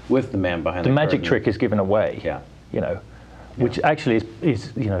with the man behind the curtain, magic trick is given away. Yeah. Which actually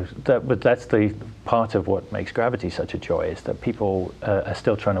is but that's the part of what makes Gravity such a joy, is that people are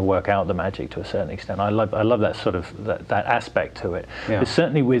still trying to work out the magic to a certain extent. I love that sort of that aspect to it. Yeah. But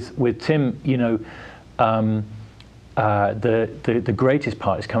certainly with Tim, the greatest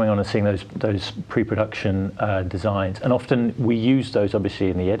part is coming on and seeing those pre-production designs, and often we use those obviously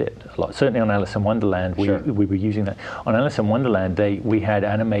in the edit a lot. Certainly on Alice in Wonderland, we were using that. On Alice in Wonderland, we had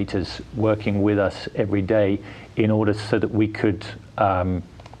animators working with us every day in order so that we could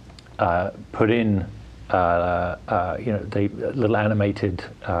put in the little animated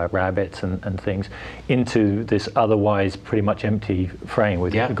rabbits and things into this otherwise pretty much empty frame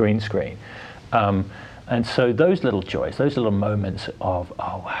with a green screen. And so those little joys, those little moments of,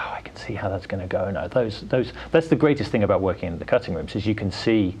 oh wow, I can see how that's going to go now. That's the greatest thing about working in the cutting rooms, is you can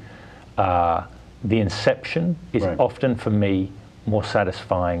see the inception is often for me more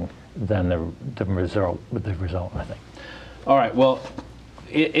satisfying than the result, I think. All right. Well,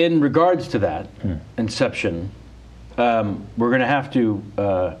 in regards to that inception, we're going to have to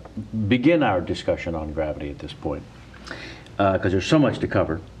begin our discussion on Gravity at this point, because there's so much to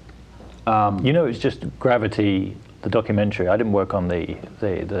cover. It's just Gravity, the documentary. I didn't work on the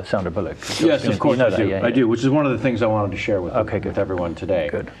Sandra Bullock. Yes, of course I do. Yeah, I do, which is one of the things I wanted to share with everyone today.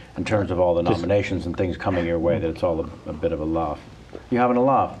 Good. In terms of all the nominations and things coming your way, that it's all a bit of a laugh. You having a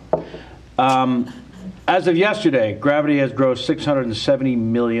laugh? As of yesterday, Gravity has grossed $670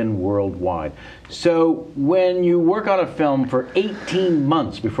 million worldwide. So when you work on a film for 18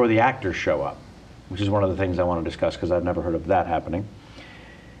 months before the actors show up, which is one of the things I want to discuss because I've never heard of that happening,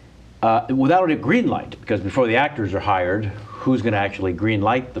 without a green light, because before the actors are hired, who's going to actually green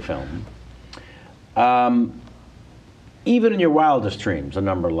light the film? Even in your wildest dreams, a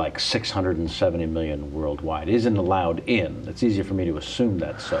number like 670 million worldwide isn't allowed in. It's easier for me to assume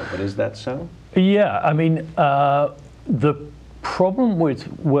that's so, but is that so? Yeah, I mean, the problem with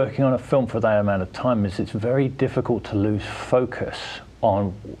working on a film for that amount of time is it's very difficult to lose focus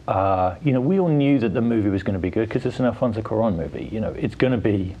on, we all knew that the movie was going to be good because it's an Alfonso Cuarón movie. It's going to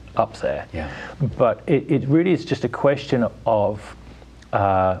be up there. Yeah. But it really is just a question of,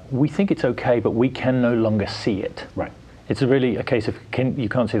 we think it's okay, but we can no longer see it. Right. It's really a case of you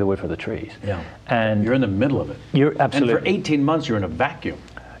can't see the wood for the trees. Yeah. And you're in the middle of it. You're absolutely. And for 18 months, you're in a vacuum.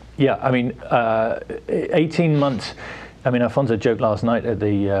 Yeah, I mean, 18 months. I mean, Alfonso joked last night at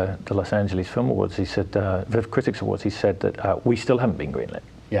the Los Angeles Film Awards. He said, the Critics Awards. He said that we still haven't been greenlit.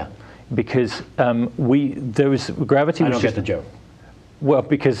 Yeah. Because there was Gravity. I don't get the joke. Well,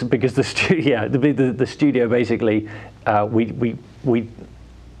 because the studio basically we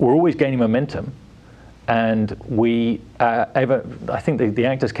were always gaining momentum. And I think the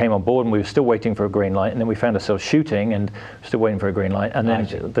actors came on board, and we were still waiting for a green light. And then we found ourselves shooting, and still waiting for a green light. And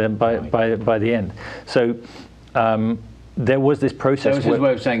then by the end, so there was this process. That was his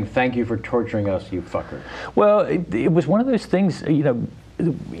way of saying, "Thank you for torturing us, you fucker." Well, it was one of those things.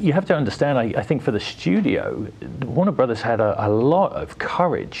 You have to understand. I think for the studio, Warner Brothers had a lot of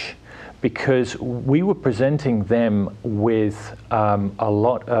courage, because we were presenting them with a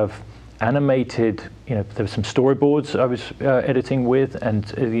lot of animated, there were some storyboards I was editing with, and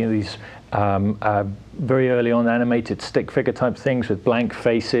these very early on animated stick figure type things with blank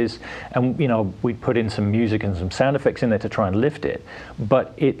faces, and we'd put in some music and some sound effects in there to try and lift it,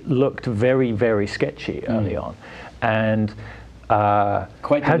 but it looked very, very sketchy early on, and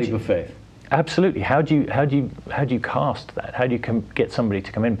quite the leap of faith. Absolutely. How do you cast that? How do you get somebody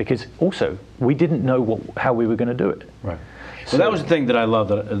to come in? Because also we didn't know how we were going to do it. Right. So that was the thing that I love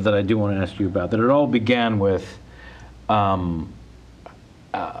that I do want to ask you about. That it all began with a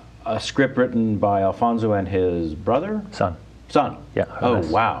script written by Alfonso and his brother. Son. Yeah. Oh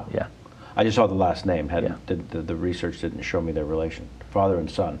wow. Yeah. I just saw the last name. The research didn't show me their relation. Father and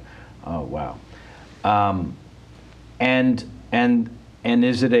son. Oh wow. And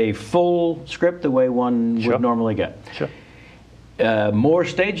is it a full script the way one would normally get? Sure. More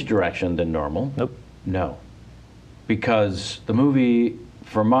stage direction than normal? Nope. No. Because the movie,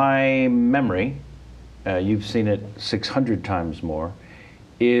 for my memory, you've seen it 600 times more,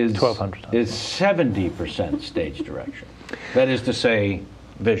 is 1,200 times. Is 70% stage direction. That is to say,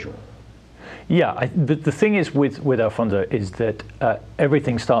 visual. Yeah, the thing is with Alfonso is that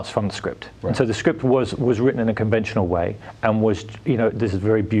everything starts from the script. Right. And so the script was written in a conventional way and was, this is a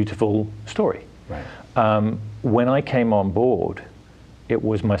very beautiful story. Right. When I came on board, it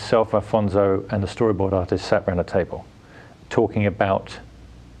was myself, Alfonso, and the storyboard artist sat around a table talking about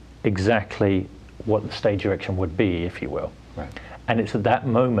exactly what the stage direction would be, if you will. Right. And it's at that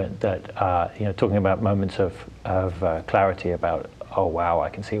moment that, talking about moments of clarity about, oh wow, I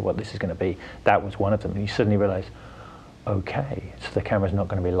can see what this is going to be. That was one of them. And you suddenly realize, okay, so the camera's not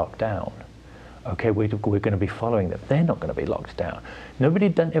going to be locked down. Okay, we're going to be following them. They're not going to be locked down. Nobody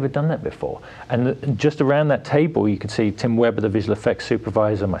had ever done that before. And just around that table, you could see Tim Webber, the visual effects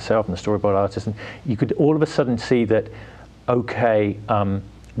supervisor, myself, and the storyboard artist, and you could all of a sudden see that, okay,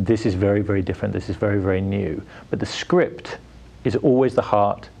 this is very, very different. This is very, very new. But the script is always the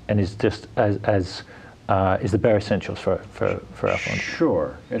heart and is just is the bare essentials for Alfonso.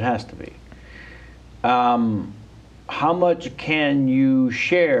 Sure, it has to be. How much can you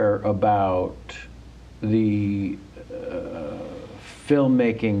share about the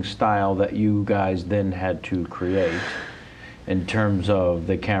filmmaking style that you guys then had to create in terms of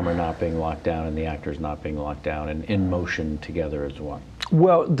the camera not being locked down and the actors not being locked down and in motion together as one?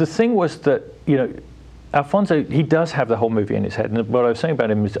 Well, the thing was that, Alfonso, he does have the whole movie in his head, and what I was saying about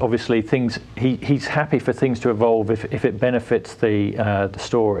him is obviously he's happy for things to evolve if it benefits the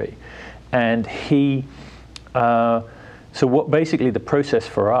story, and he. So what basically the process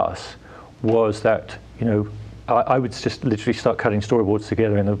for us was that I would just literally start cutting storyboards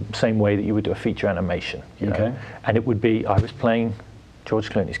together in the same way that you would do a feature animation, know? And it would be I was playing George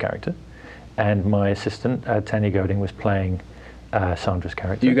Clooney's character, and my assistant Tanya Goding was playing Sandra's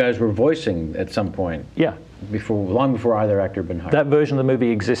character. You guys were voicing at some point. Yeah. Long before either actor had been hired. That version of the movie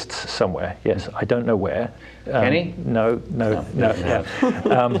exists somewhere. Yes, I don't know where. Kenny? No. Yeah.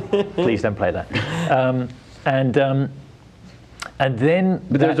 Please don't play that. And then.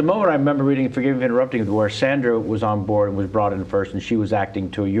 But there's a moment I remember reading, forgive me for interrupting, where Sandra was on board and was brought in first, and she was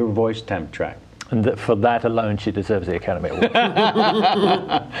acting to your voice temp track. And for that alone, she deserves the Academy Award.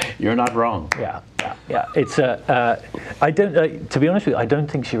 You're not wrong. Yeah. It's I don't. To be honest with you, I don't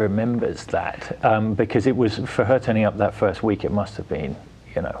think she remembers that because it was for her turning up that first week. It must have been,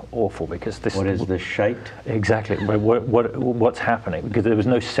 awful because this. What is this shite? Exactly. What's happening? Because there was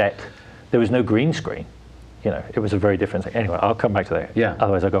no set, there was no green screen. It was a very different thing. Anyway, I'll come back to that. Yeah.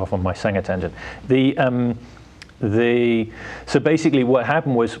 Otherwise, I'll go off on my Sanger tangent. So basically what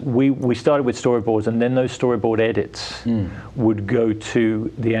happened was we started with storyboards, and then those storyboard edits would go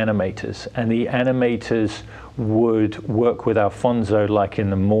to the animators, and the animators would work with Alfonso like in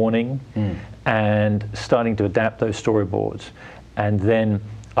the morning and starting to adapt those storyboards. And then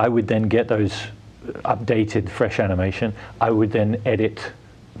I would then get those updated, fresh animation. I would then edit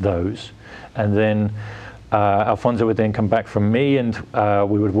those, and then Alfonso would then come back from me, and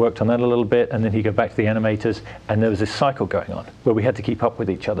we would work on that a little bit, and then he'd go back to the animators, and there was this cycle going on where we had to keep up with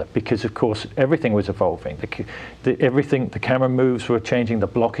each other because, of course, everything was evolving. The camera moves were changing, the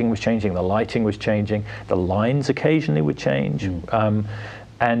blocking was changing, the lighting was changing, the lines occasionally would change,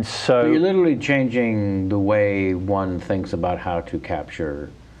 and so you're literally changing the way one thinks about how to capture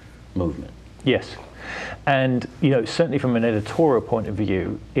movement. Yes. And certainly from an editorial point of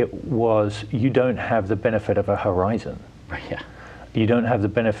view, it was you don't have the benefit of a horizon. Yeah. You don't have the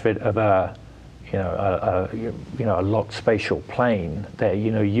benefit of a locked spatial plane. There,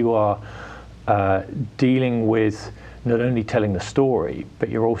 you are dealing with not only telling the story, but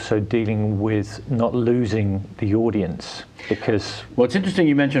you're also dealing with not losing the audience because. Well, it's interesting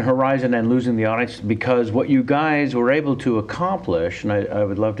you mentioned horizon and losing the audience because what you guys were able to accomplish, and I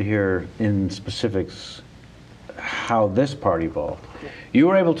would love to hear in specifics how this part evolved. You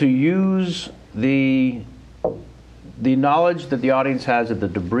were able to use the knowledge that the audience has that the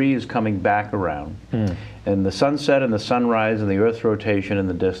debris is coming back around and the sunset and the sunrise and the Earth's rotation in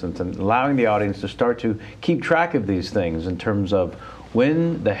the distance, and allowing the audience to start to keep track of these things in terms of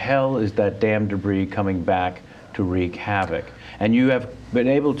when the hell is that damn debris coming back to wreak havoc. And you have been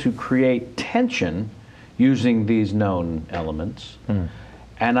able to create tension using these known elements.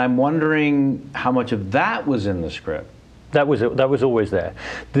 And I'm wondering how much of that was in the script. That was always there.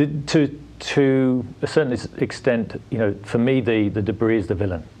 To a certain extent, you know, for me, the debris is the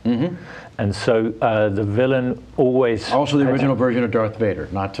villain. And so the villain always... Also the original version of Darth Vader,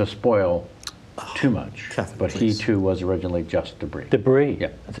 not to spoil too much, Catherine, but please. he too was originally just debris. Debris. Yeah.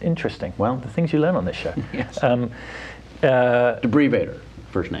 That's interesting. Well, the things you learn on this show. Yes. Uh, Debris Vader,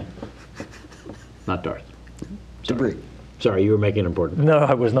 first name. Not Darth. Debris. Sorry, you were making it important. no,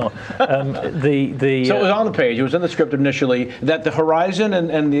 I was not. So it was on the page. It was in the script initially that the horizon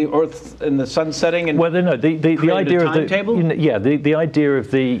and the Earth and the sun setting and well, no, the idea of the timetable? you know, yeah, the idea of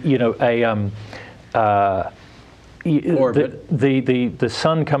the Orbit. the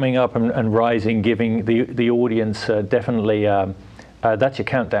sun coming up and rising, giving the audience definitely that's your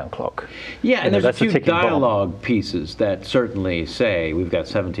countdown clock. Yeah, and there's a that's the few ticking bomb. dialogue pieces that certainly say, we've got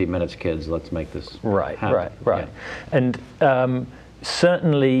 17 minutes, kids, let's make this happen. Right. And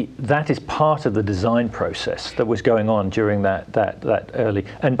certainly that is part of the design process that was going on during that early.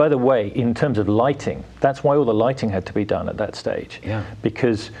 And by the way, in terms of lighting, that's why all the lighting had to be done at that stage. Yeah.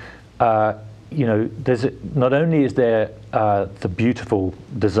 Because you know, not only is there the beautiful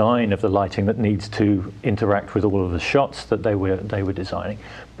design of the lighting that needs to interact with all of the shots that they were designing,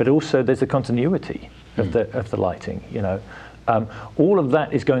 but also there's the continuity of the lighting. You know, all of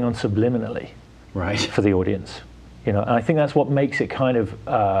that is going on subliminally, Right. for the audience. You know, and I think that's what makes it kind of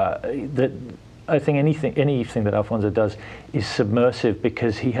that. I think anything that Alfonso does is submersive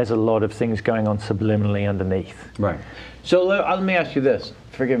because he has a lot of things going on subliminally underneath. Right. So let me ask you this.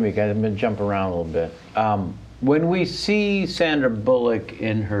 Forgive me, guys. I'm going to jump around a little bit. When we see Sandra Bullock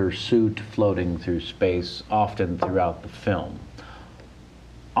in her suit floating through space, often throughout the film,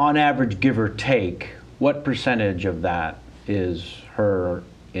 on average, give or take, what percentage of that is her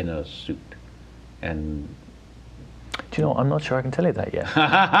in a suit? And Do you know what? I'm not sure I can tell you that yet.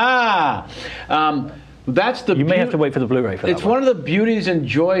 That's the You may have to wait for the Blu-ray for that. It's one of the beauties and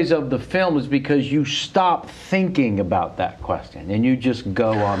joys of the film is because you stop thinking about that question and you just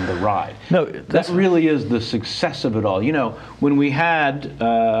go on the ride. No, that really is the success of it all. You know, when we had,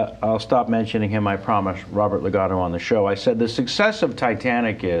 I'll stop mentioning him, I promise, Robert Legato on the show, I said the success of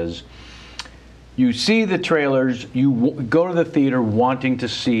Titanic is you see the trailers, you go to the theater wanting to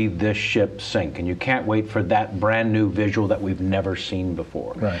see this ship sink, and you can't wait for that brand new visual that we've never seen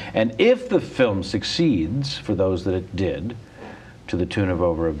before. Right. And if the film succeeds, for those that it did, to the tune of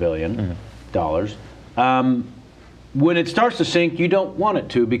over $1 billion, when it starts to sink, you don't want it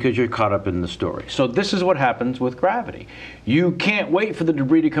to because you're caught up in the story. So this is what happens with Gravity. You can't wait for the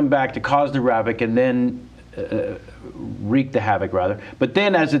debris to come back to cause the havoc and then wreak the havoc, rather. But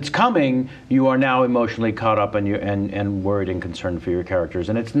then as it's coming, you are now emotionally caught up and worried and concerned for your characters.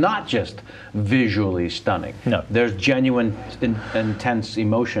 And it's not just visually stunning. No. There's genuine, intense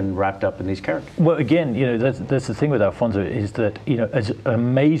emotion wrapped up in these characters. Well, again, you know, that's the thing with Alfonso is that, you know, as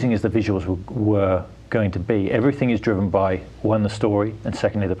amazing as the visuals were going to be, everything is driven by, one, the story, and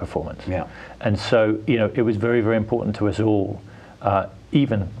secondly, the performance. Yeah. And so, you know, it was very, very important to us all,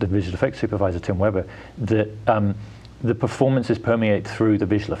 even the visual effects supervisor, Tim Weber, that the performances permeate through the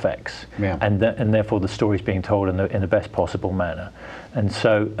visual effects, Yeah. and therefore the story's being told in the best possible manner. And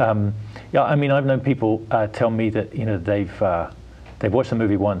so, yeah, I mean, I've known people tell me that, you know, they've watched the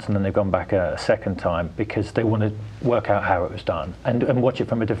movie once and then they've gone back a second time because they want to work out how it was done and watch it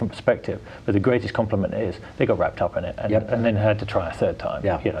from a different perspective. But the greatest compliment is they got wrapped up in it and, and then had to try a third time.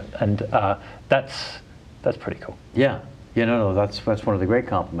 Yeah. You know, and that's pretty cool. Yeah. Yeah, no, that's one of the great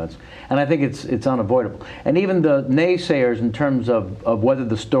compliments. And I think it's unavoidable. And even the naysayers in terms of whether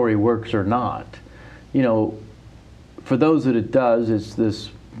the story works or not, you know, for those that it does, it's this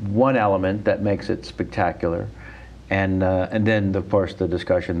one element that makes it spectacular. And then, of course, the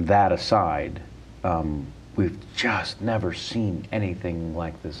discussion, that aside, we've just never seen anything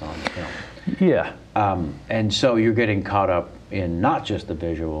like this on film. Yeah. And so you're getting caught up in not just the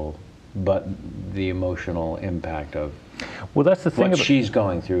visual, but the emotional impact of well, that's the thing what about, she's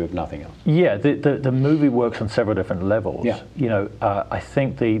going through, if nothing else. Yeah, the movie works on several different levels. Yeah. You know, I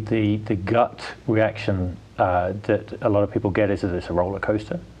think the gut reaction that a lot of people get is that it's a roller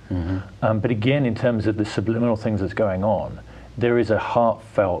coaster. Mm-hmm. But again, in terms of the subliminal things that's going on, there is a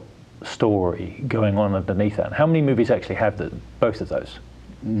heartfelt story going on underneath that. And how many movies actually have both of those?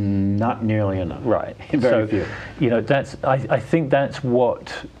 Not nearly enough. Right. Very few. You know, I think that's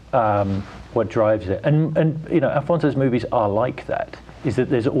what what drives it. And you know, Alfonso's movies are like that. Is that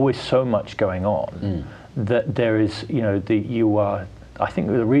there's always so much going on that there is, you know, I think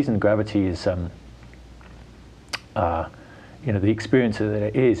the reason Gravity is, you know, the experience that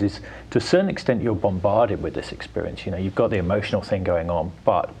it is to a certain extent you're bombarded with this experience. You know, you've got the emotional thing going on,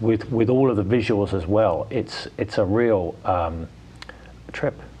 but with all of the visuals as well, it's a real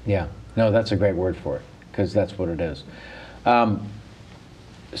trip. Yeah, no, that's a great word for it, because that's what it is.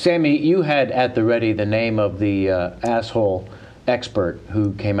 Sammy, you had at the ready the name of the asshole expert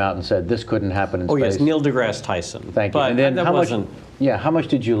who came out and said this couldn't happen in space. Oh yes, Neil deGrasse Tyson. Thank you. But And then that how wasn't. how much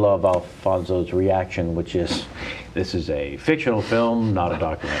did you love Alfonso's reaction, which is, this is a fictional film, not a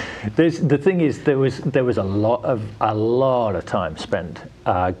documentary? The thing is, there was a lot of time spent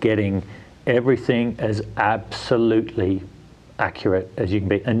getting everything as absolutely accurate as you can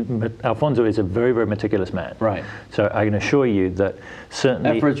be. And Alfonso is a very, very meticulous man. Right. So I can assure you that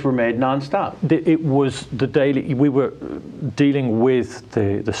certainly Efforts were made nonstop. It was the daily. We were dealing with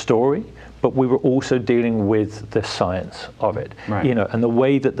the story, but we were also dealing with the science of it. Right. You know, and the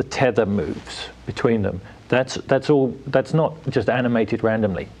way that the tether moves between them. That's all. That's not just animated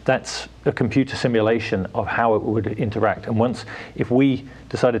randomly. That's a computer simulation of how it would interact. And if we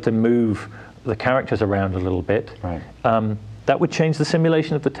decided to move the characters around a little bit, Right. That would change the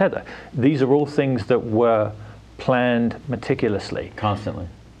simulation of the tether. These are all things that were planned meticulously. Constantly.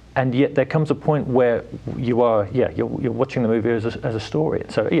 And yet there comes a point where you're watching the movie as a story.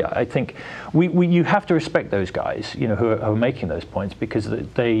 So yeah, I think you have to respect those guys, you know, who are making those points, because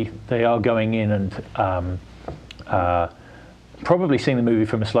they are going in and probably seeing the movie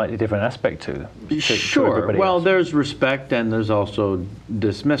from a slightly different aspect to everybody Well, else. there's respect and there's also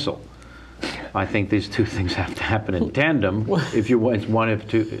dismissal. I think these two things have to happen in tandem if one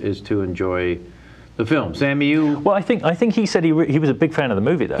is to enjoy the film. Sammy, you? Well, I think he said he was a big fan of the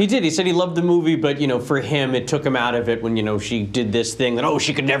movie, though. He did. He said he loved the movie, but you know, for him, it took him out of it when, you know, she did this thing that, oh,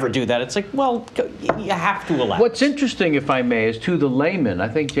 she could never do that. It's like, well, you have to allow. What's interesting, if I may, is to the layman. I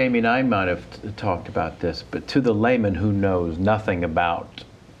think Jamie and I might have talked about this, but to the layman who knows nothing about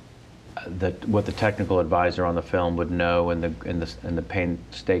what the technical advisor on the film would know, and the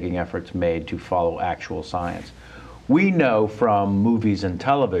painstaking efforts made to follow actual science. We know from movies and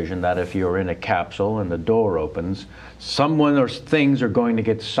television that if you're in a capsule and the door opens, someone or things are going to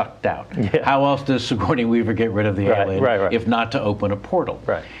get sucked out. Yeah. How else does Sigourney Weaver get rid of the alien if not to open a portal?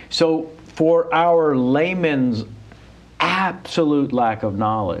 Right. So for our layman's absolute lack of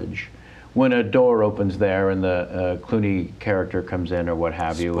knowledge, when a door opens there and the Clooney character comes in or what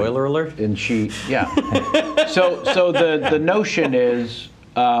have you. Spoiler alert. And she, yeah. so the notion is,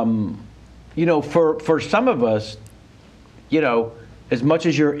 you know, for some of us, you know, as much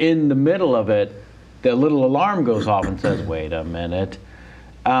as you're in the middle of it, the little alarm goes off and says, wait a minute.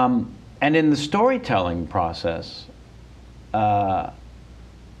 And in the storytelling process,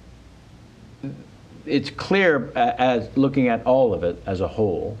 it's clear as looking at all of it as a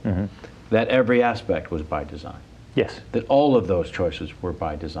whole, that every aspect was by design. Yes. That all of those choices were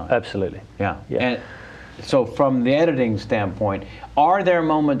by design. Absolutely. Yeah. Yeah. And so from the editing standpoint, are there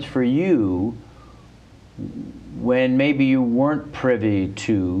moments for you when maybe you weren't privy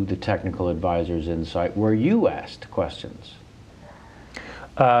to the technical advisor's insight where you asked questions?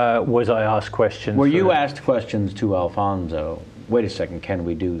 Was I asked questions? Were you asked questions to Alfonso? Wait a second, can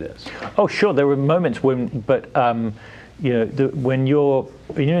we do this? Oh, sure. There were moments when, but you know, when you're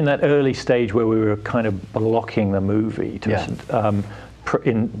in that early stage where we were kind of blocking the movie,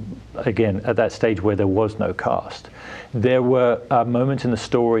 again at that stage where there was no cast, there were moments in the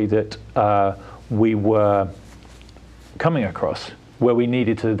story that we were coming across where we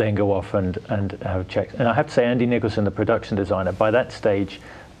needed to then go off and have checks. And I have to say, Andy Nicholson, the production designer, by that stage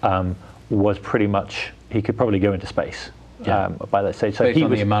was pretty much, he could probably go into space. By that stage, so based he on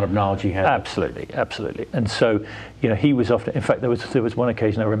was, the amount of knowledge he had. Absolutely, absolutely. And so, you know, he was often. In fact, there was one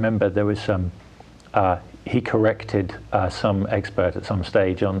occasion I remember there was he corrected some expert at some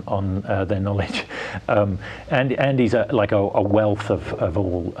stage on their knowledge, and Andy's like a wealth of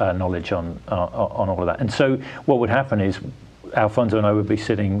all knowledge on all of that. And so, what would happen is, Alfonso and I would be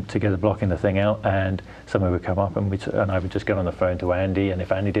sitting together blocking the thing out, and someone would come up and I would just get on the phone to Andy, and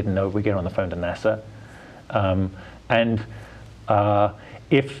if Andy didn't know, we'd get on the phone to NASA. And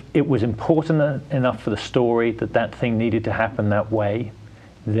if it was important enough for the story that thing needed to happen that way,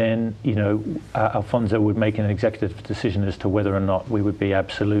 then, you know, Alfonso would make an executive decision as to whether or not we would be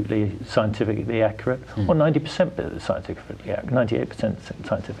absolutely scientifically accurate, or 90% scientifically accurate, 98%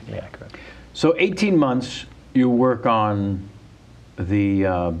 scientifically accurate. So 18 months you work on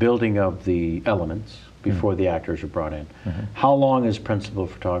the building of the elements before the actors are brought in. How long is principal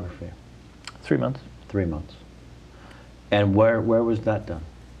photography? 3 months 3 months. And where was that done?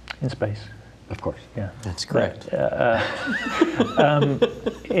 in space. Of course. Yeah. That's correct.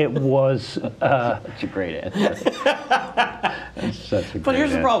 It was. That's a great answer. That's such a But great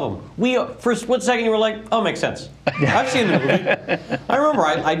here's the answer. problem. For a split second, you were like, oh, makes sense. I've seen the movie. I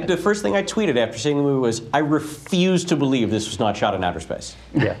remember the first thing I tweeted after seeing the movie was, I refuse to believe this was not shot in outer space.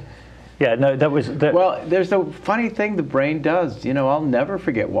 Yeah. Yeah, no, that was... Well, there's a funny thing the brain does. You know, I'll never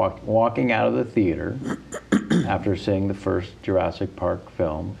forget walking out of the theater after seeing the first Jurassic Park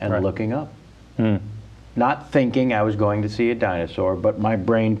film and Right. looking up. Not thinking I was going to see a dinosaur, but my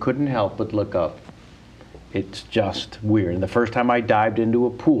brain couldn't help but look up. It's just weird. And the first time I dived into a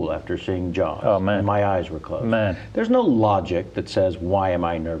pool after seeing Jaws, Oh, man. and my eyes were closed. Man. There's no logic that says, why am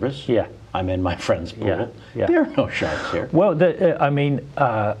I nervous? Yeah. I'm in my friend's pool. Yeah, yeah. There are no sharks here. Well, I mean...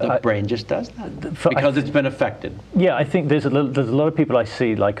 The brain just does that because it's been affected. Yeah, I think there's a lot of people I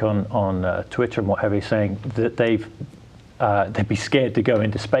see, like on Twitter and what have you, saying that they'd be scared to go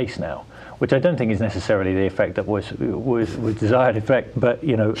into space now, which I don't think is necessarily the effect that was desired effect. But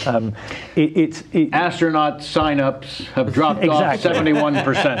you know, Astronaut sign-ups have dropped Exactly. off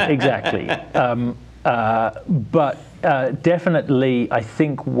 71%. Exactly. But definitely, I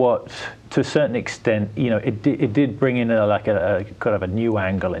think what, to a certain extent, you know, it did bring in a kind of a new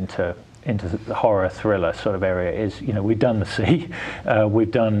angle into the horror thriller sort of area. Is, you know, we've done the sea,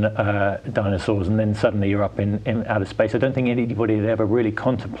 we've done dinosaurs, and then suddenly you're up in outer space. I don't think anybody had ever really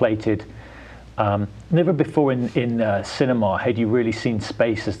contemplated. Never before in cinema had you really seen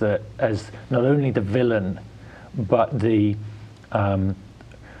space as not only the villain, but the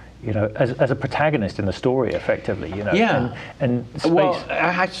you know, as a protagonist in the story, effectively, you know. Yeah. And space. Well,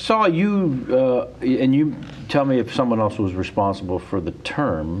 I saw you, and you tell me if someone else was responsible for the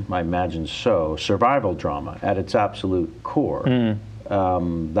term, I imagine so, survival drama at its absolute core.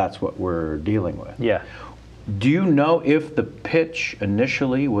 That's what we're dealing with. Yeah. Do you know if the pitch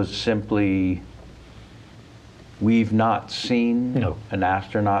initially was simply, we've not seen an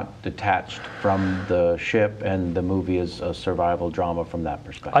astronaut detached from the ship and the movie is a survival drama from that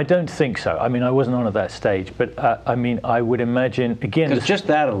perspective? I don't think so. I mean, I wasn't on at that stage, but I mean, I would imagine, again... Because just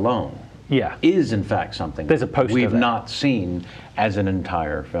that alone is, in fact, something There's a poster we've there. not seen as an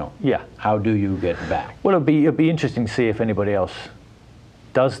entire film. Yeah. How do you get back? Well, it'll be interesting to see if anybody else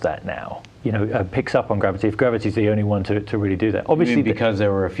does that now. You know, picks up on Gravity. If Gravity's the only one to really do that. Obviously, You mean because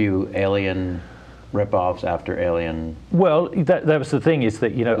there were a few Alien rip-offs after Alien? Well, that was the thing, is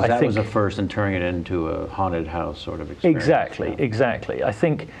that, you know, I that think... was a first in turning it into a haunted house sort of experience. Exactly. I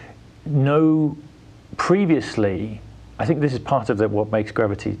think previously, I think this is part of what makes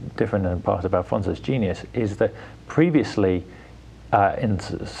Gravity different and part of Alfonso's genius, is that previously in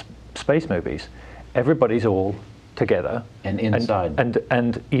space movies, everybody's all together And inside.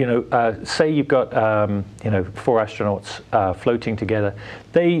 and you know, say you've got you know, 4 astronauts floating together,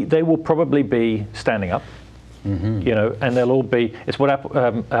 they will probably be standing up, you know, and they'll all be. It's what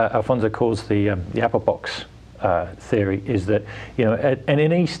Alfonso calls the apple box theory, is that, you know, and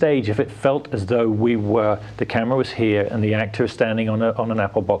in any stage, if it felt as though the camera was here and the actor is standing on an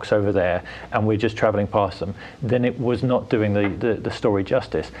apple box over there, and we're just traveling past them, then it was not doing the story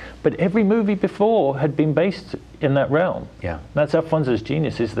justice. But every movie before had been based in that realm. Yeah. That's Alfonso's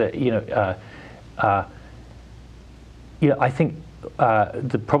genius, is that, you know, I think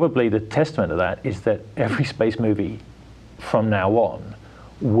probably the testament to that is that every space movie from now on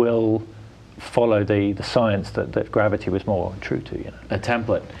will follow the science that Gravity was more true to, you know. A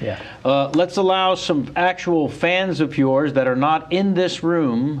template. Yeah. Let's allow some actual fans of yours that are not in this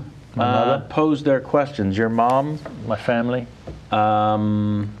room pose their questions. Your mom? My family.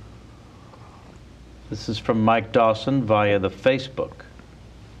 This is from Mike Dawson via the Facebook.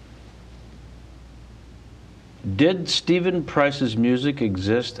 Did Stephen Price's music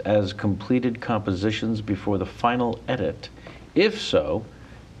exist as completed compositions before the final edit? If so,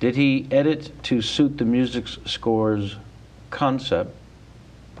 did he edit to suit the music score's concept?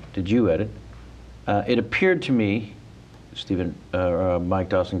 Did you edit? It appeared to me, Mike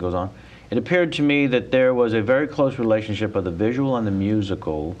Dawson goes on, it appeared to me that there was a very close relationship of the visual and the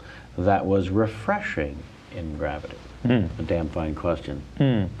musical that was refreshing in Gravity. A damn fine question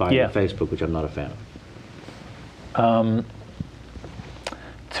by Facebook, which I'm not a fan of.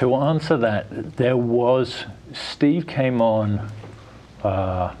 To answer that, Steve came on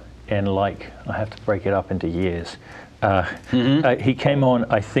in, like, I have to break it up into years. He came on,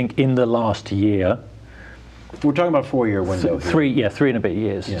 I think, in the last year. We're talking about a 4-year window here. 3 and a bit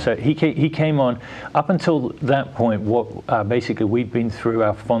years. Yeah. So he came on. Up until that point, basically we'd been through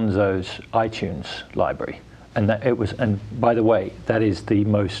Alfonso's iTunes library, and that it was. And by the way, that is the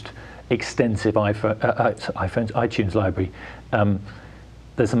most extensive iTunes library.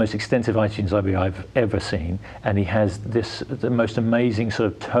 There's the most extensive iTunes library I've ever seen, and he has the most amazing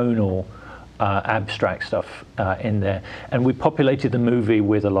sort of tonal, abstract stuff in there. And we populated the movie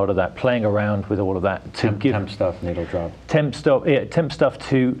with a lot of that, playing around with all of that to give temp stuff, needle drop. Temp stuff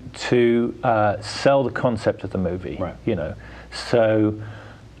to sell the concept of the movie. Right. You know, so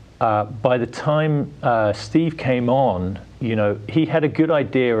by the time Steve came on, you know, he had a good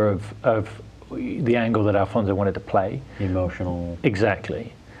idea of the angle that Alfonso wanted to play. Emotional.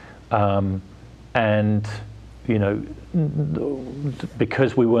 Exactly. And, you know,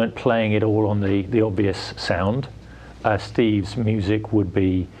 because we weren't playing it all on the obvious sound, Steve's music would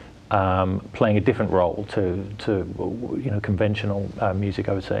be playing a different role to you know, conventional music,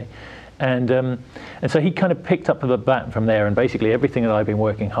 I would say. And so he kind of picked up the bat from there, and basically everything that I've been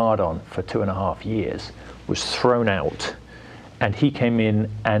working hard on for 2.5 years was thrown out. And he came in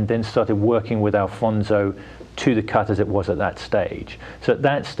and then started working with Alfonso to the cut as it was at that stage. So at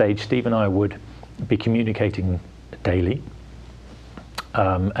that stage, Steve and I would be communicating daily,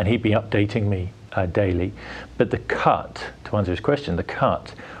 and he'd be updating me daily. But the cut, to answer his question, the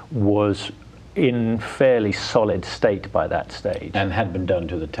cut was in fairly solid state by that stage. And had been done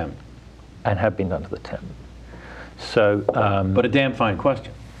to the temp. And had been done to the temp. So, but a damn fine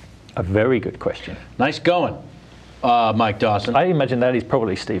question. A very good question. Nice going, Mike Dawson. I imagine that is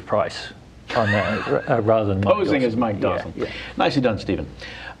probably Steve Price on that, rather than Mike Posing Dawson. as Mike Dawson. Yeah, yeah. Nicely done, Stephen.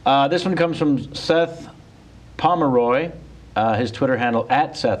 This one comes from Seth Pomeroy, his Twitter handle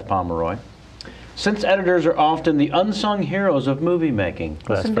 @Seth Pomeroy. Since editors are often the unsung heroes of movie making,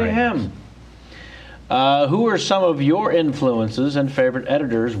 listen to him. Who are some of your influences and favorite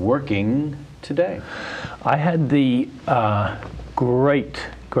editors working today? I had the great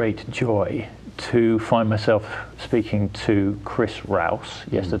joy to find myself speaking to Chris Rouse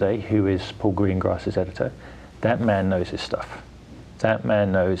yesterday, who is Paul Greengrass's editor. That man knows his stuff. That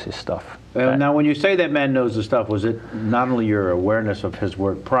man knows his stuff. Now, when you say that man knows his stuff, was it not only your awareness of his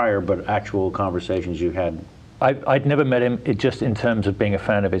work prior, but actual conversations you had? I'd never met him, just in terms of being a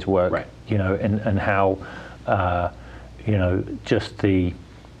fan of his work, right. You know, and how, you know, just the...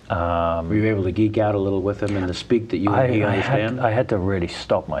 Were you able to geek out a little with him and to speak that you and he understand? I had to really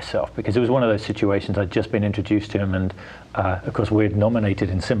stop myself, because it was one of those situations. I'd just been introduced to him, and of course we'd nominated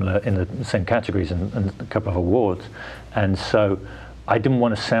in the same categories and a couple of awards, and so I didn't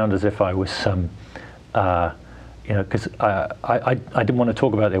want to sound as if I was some, you know, because I didn't want to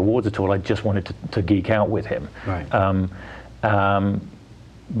talk about the awards at all. I just wanted to geek out with him. Right.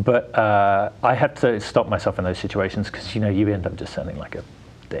 But I had to stop myself in those situations, because, you know, you end up just sounding like a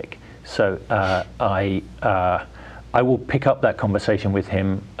dick. So I will pick up that conversation with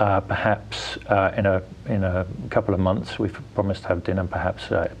him perhaps in a couple of months. We've promised to have dinner perhaps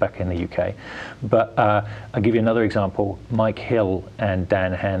back in the UK. But I'll give you another example. Mike Hill and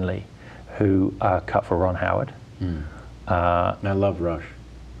Dan Hanley, who cut for Ron Howard. I love Rush.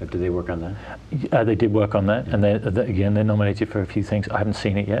 Did they work on that? They did work on that, and again, they're nominated for a few things. I haven't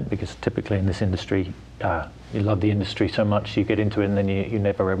seen it yet, because typically in this industry, you love the industry so much, you get into it, and then you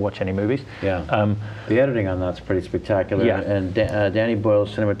never watch any movies. Yeah. The editing on that's pretty spectacular. Yeah. And Danny Boyle,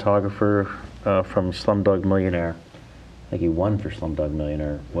 cinematographer from Slumdog Millionaire, I think he won for Slumdog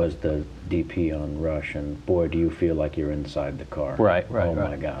Millionaire, was the DP on Rush, and boy, do you feel like you're inside the car. Right. Oh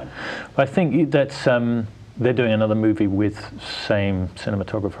my God. I think that's they're doing another movie with same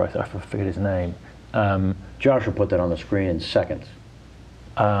cinematographer. I forget his name. Josh will put that on the screen in seconds.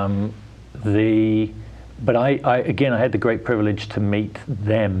 But I again, I had the great privilege to meet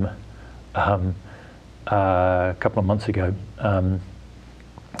them a couple of months ago.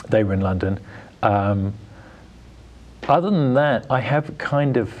 They were in London. Other than that, I have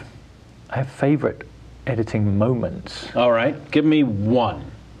favorite editing moments. All right, give me one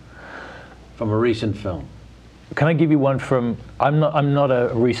from a recent film. Can I give you one from? I'm not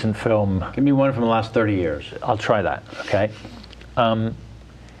a recent film. Give me one from the last 30 years. I'll try that. Okay.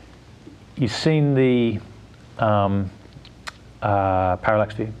 You've seen the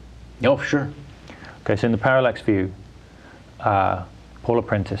parallax view? Oh, sure. Okay, so in the parallax view, Paula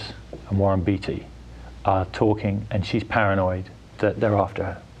Prentice and Warren Beatty are talking, and she's paranoid that they're after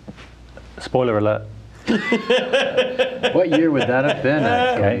her. Spoiler alert. What year would that have been,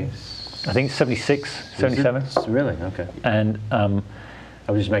 actually? Okay. I think 76, 77. Really? Okay. And I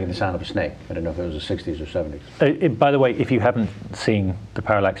was just making the sound of a snake. I didn't know if it was the 60s or 70s. By the way, if you haven't seen the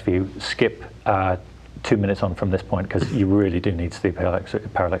parallax view, skip 2 minutes on from this point, because you really do need to see parallax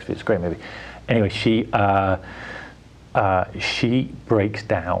view. It's a great movie. Anyway, she breaks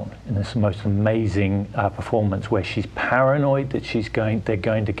down in this most amazing performance where she's paranoid that they're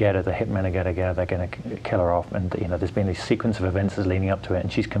going to get her, the hitmen are going to get her, they're going to kill her off, and there's been this sequence of events that's leading up to it,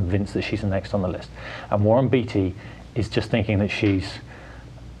 and she's convinced that she's the next on the list. And Warren Beatty is just thinking that she's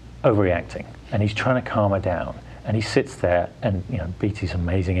overreacting, and he's trying to calm her down. And he sits there, and Beatty's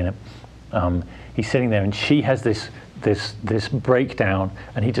amazing in it. He's sitting there, and she has this breakdown,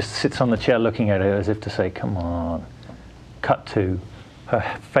 and he just sits on the chair looking at her as if to say, "Come on." Cut to her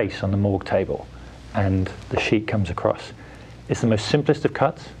face on the morgue table, and the sheet comes across. It's the most simplest of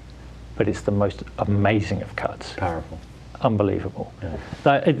cuts, but it's the most amazing of cuts. Powerful. Unbelievable. Yeah.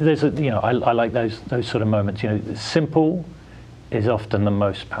 There's I like those sort of moments. Simple is often the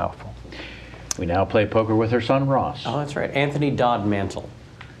most powerful. We now play poker with her son Ross. Oh, that's right. Anthony Dodd Mantle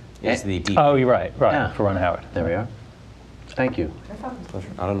is the DP. Oh, you're right. Yeah. For Ron Howard. There we are. Thank you.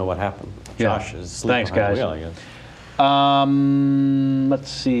 I don't know what happened. Yeah. Josh is asleep Thanks, behind the guys. wheel, I guess. Let's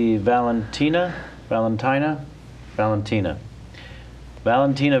see, Valentina V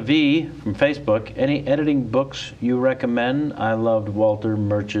from Facebook. Any editing books you recommend? I loved Walter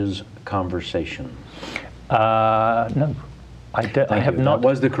Murch's Conversation. No, I have not. That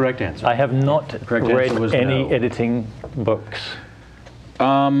was the correct answer. I have not Correct read answer was any no. editing books.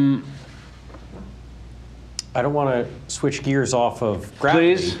 I don't want to switch gears off of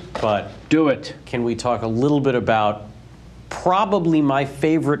Gravity, Please. but Do it. can we talk a little bit about probably my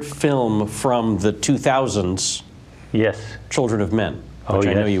favorite film from the 2000s, Yes. Children of Men, Oh, which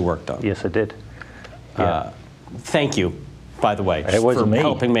I know yes. you worked on. Yes, I did. Yeah. Thank you, by the way, It wasn't for me.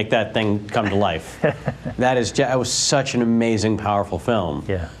 helping make that thing come to life. That was such an amazing, powerful film.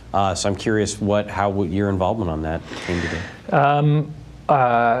 Yeah. So I'm curious how your involvement on that came to be.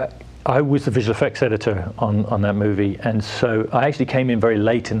 I was the visual effects editor on that movie, and so I actually came in very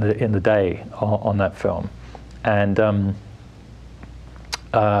late in the day on that film, and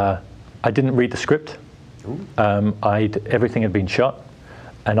I didn't read the script. Everything had been shot,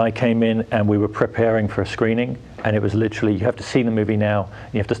 and I came in and we were preparing for a screening, and it was literally, you have to see the movie now,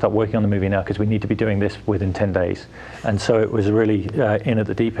 you have to start working on the movie now because we need to be doing this within 10 days. And so it was really in at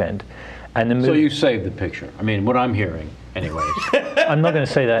the deep end. And the movie, So you saved the picture. I mean, what I'm hearing, anyways. I'm not going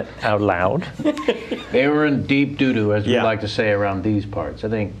to say that out loud. They were in deep doo-doo, as we Yeah. like to say around these parts. I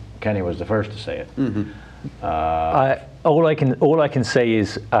think Kenny was the first to say it. All I can say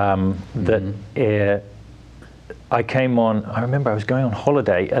is that I came on. I remember I was going on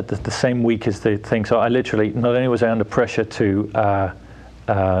holiday at the same week as the thing. So I literally, not only was I under pressure to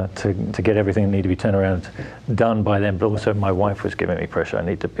get everything that needed to be turned around done by then, but also my wife was giving me pressure. I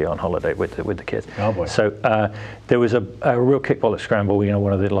need to be on holiday with the kids. Oh boy. So there was a real kickball at scramble.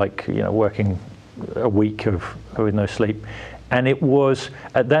 One of the working a week with no sleep, and it was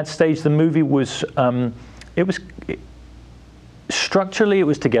at that stage the movie was structurally it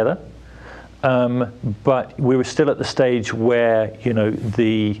was together. But we were still at the stage where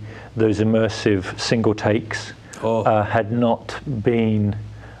those immersive single takes had not been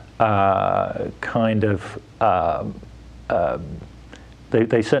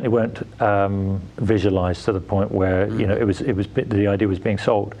they certainly weren't visualized to the point where the idea was being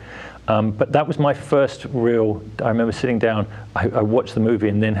sold. But that was my first real. I remember sitting down. I watched the movie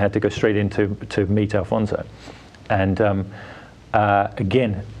and then had to go straight to meet Alfonso, and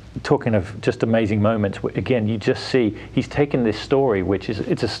again. Talking of just amazing moments, again, you just see he's taken this story,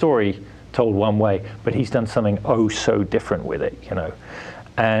 it's a story told one way, but he's done something so different with it,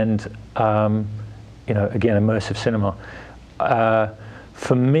 and again, immersive cinema.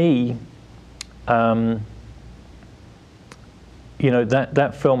 For me,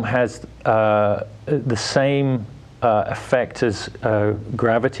 that film has the same effect as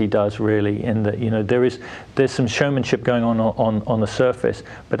Gravity does, really, in that there's some showmanship going on the surface,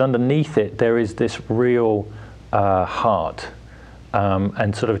 but underneath it there is this real heart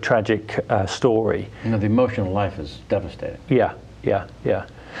and sort of tragic story. The emotional life is devastating. Yeah.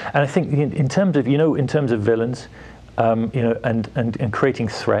 And I think in terms of villains, and creating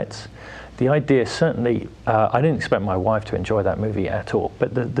threats. The idea, certainly, I didn't expect my wife to enjoy that movie at all.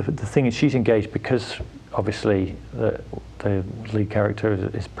 But the thing is, she's engaged because, obviously, the lead character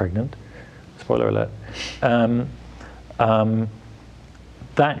is pregnant. Spoiler alert.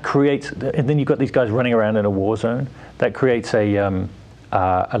 That creates, and then you've got these guys running around in a war zone. That creates a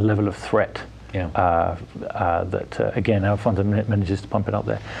level of threat. Yeah. That again, Alfonso manages to pump it up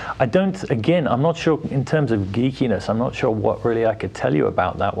there. I'm not sure in terms of geekiness. I'm not sure what really I could tell you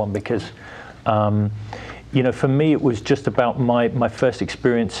about that one because, for me, it was just about my first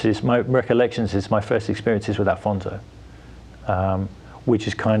experiences. My recollections is my first experiences with Alfonso. which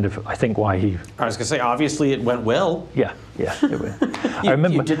is kind of, I think, why he... I was going to say, obviously it went well. Yeah, yeah. I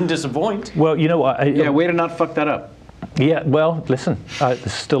remember. You didn't disappoint. Well, you know what? Yeah, way to not fuck that up. Yeah, well, listen,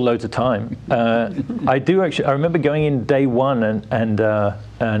 there's still loads of time. I do actually. I remember going in day one and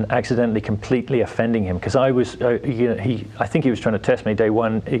accidentally completely offending him because I was, you know, I think he was trying to test me day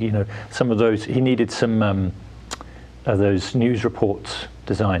one. You know, some of those he needed some those news reports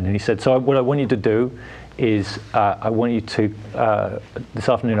designed, and he said, "So what I want you to do is I want you to this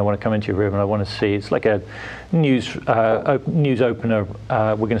afternoon I want to come into your room and I want to see it's like a news opener.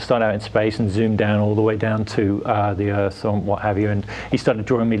 We're going to start out in space and zoom down all the way down to the Earth and what have you." And he started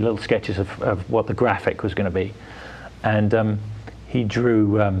drawing me little sketches of what the graphic was going to be, and he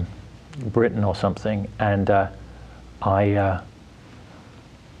drew Britain or something, and I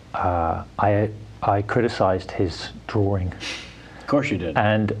criticized his drawing. Of course you did.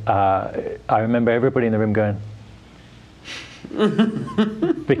 And I remember everybody in the room going,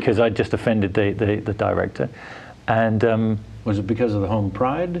 because I just offended the director. And was it because of the home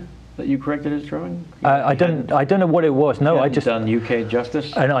pride that you corrected his drawing? I don't know what it was. No, I just done UK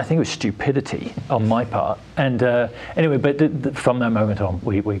justice. And I think it was stupidity on my part. And anyway, but from that moment on,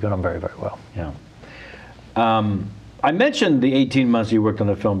 we got on very, very well. Yeah. I mentioned the 18 months you worked on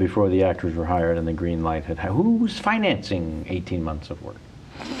the film before the actors were hired and the green light had. Who was financing 18 months of work?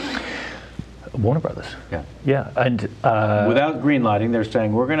 Warner Brothers. Yeah. Yeah, and without green lighting, they're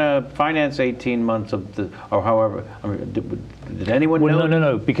saying we're going to finance 18 months of the, or however. I mean, did anyone know?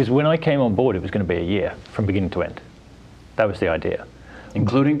 No, because when I came on board, it was going to be a year from beginning to end. That was the idea.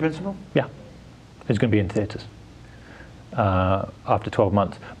 Including principal? Yeah, it was going to be in theaters. After 12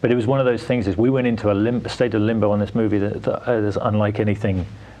 months. But it was one of those things is we went into a state of limbo on this movie that is unlike anything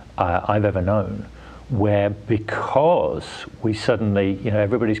I've ever known, where because we suddenly, you know,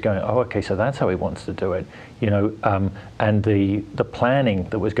 everybody's going, oh, okay, so that's how he wants to do it, you know, and the planning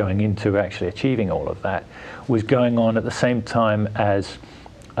that was going into actually achieving all of that was going on at the same time as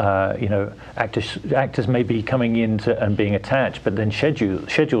you know, actors may be coming in and being attached, but then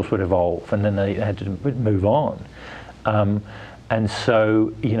schedules would evolve and then they had to move on. And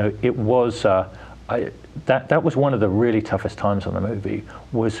so, you know, it was that was one of the really toughest times on the movie.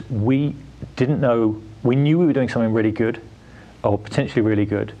 Was we didn't know, we knew we were doing something really good, or potentially really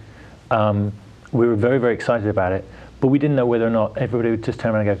good. We were very, very excited about it, but we didn't know whether or not everybody would just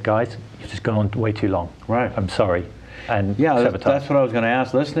turn around and go, "Guys, you've just gone on way too long. Right. I'm sorry." And yeah, that's what I was going to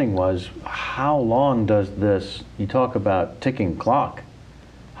ask. Listening was, how long does this? You talk about ticking clock.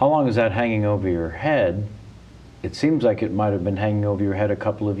 How long is that hanging over your head? It seems like it might have been hanging over your head a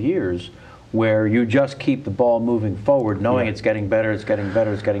couple of years, where you just keep the ball moving forward, knowing it's getting better, it's getting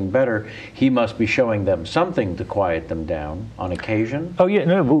better, it's getting better. He must be showing them something to quiet them down on occasion. Oh yeah,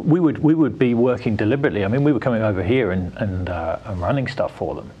 no, we would be working deliberately. I mean, we were coming over here and running stuff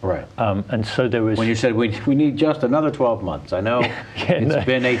for them. Right. And so there was. When you said we need just another 12 months, I know it's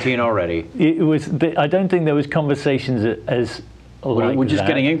been 18 already. It was. I don't think there was conversations as. Like we're just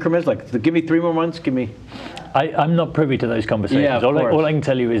getting increments, like give me 3 more months, give me. I'm not privy to those conversations. Yeah, all I can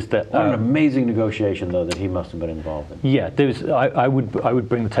tell you is that what an amazing negotiation though that he must have been involved in. Yeah, there was. I would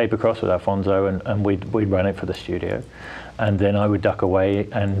bring the tape across with Alfonso and we'd run it for the studio, and then I would duck away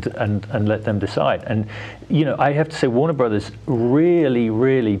and let them decide. And you know, I have to say Warner Brothers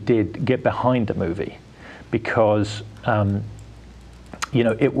really did get behind the movie, because you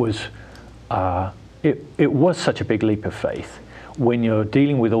know, it was such a big leap of faith when you're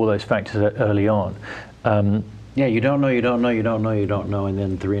dealing with all those factors early on. Yeah, you don't know, and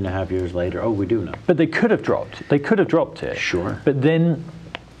then 3.5 years later, oh, we do know. But they could have dropped. They could have dropped it. Sure. But then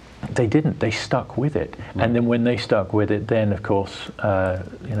they didn't. They stuck with it. Mm. And then when they stuck with it, then of course,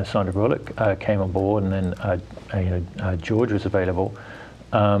 you know, Sandra Bullock came on board, and then you know, George was available.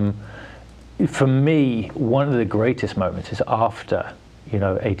 For me, one of the greatest moments is after, you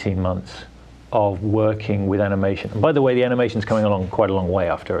know, 18 months of working with animation. And by the way, the animation's coming along quite a long way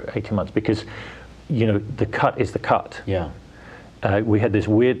after 18 months, because, you know, the cut is the cut. Yeah. We had this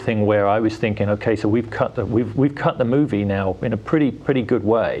weird thing where I was thinking, okay, so we've cut the movie now in a pretty good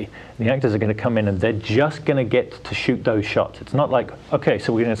way. The actors are going to come in and they're just going to get to shoot those shots. It's not like, okay,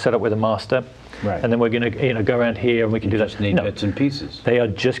 so we're going to set up with a master, right, and then we're going to, you know, go around here and we can do that. Just need bits and pieces. They are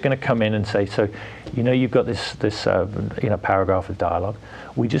just going to come in and say, so, you know, you've got this you know, paragraph of dialogue.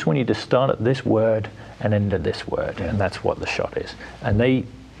 We just want you to start at this word and end at this word, and that's what the shot is. And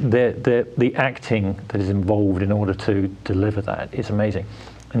the acting that is involved in order to deliver that is amazing.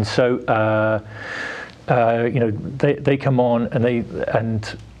 And so you know, they come on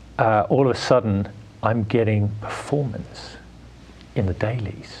and all of a sudden I'm getting performance in the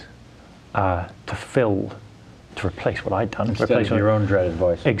dailies to fill to replace what I'd done. Instead of your own dreaded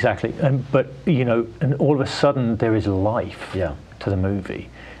voice. Exactly. But, you know, and all of a sudden there is life Yeah. to the movie.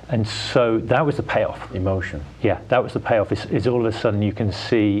 And so that was the payoff. Emotion. Yeah, that was the payoff. Is all of a sudden you can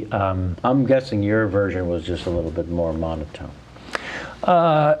see. I'm guessing your version was just a little bit more monotone.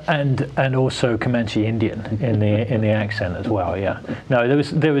 And also Comanche Indian in the accent as well. Yeah. No, there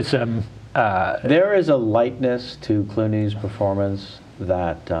was. There is a lightness to Clooney's performance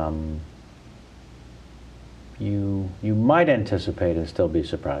that you might anticipate and still be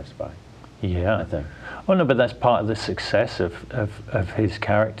surprised by. Yeah. I think. Oh no, but that's part of the success of his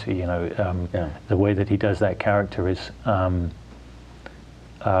character. You know, the way that he does that character is.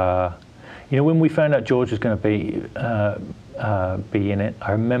 You know, when we found out George was going to be in it,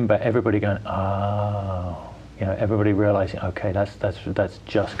 I remember everybody going, "Oh," you know, everybody realizing, okay, that's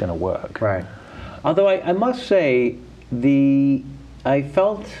just going to work. Right. Although I must say, I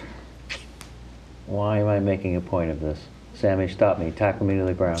felt. Why am I making a point of this? Sammy, stop me. Tackle me to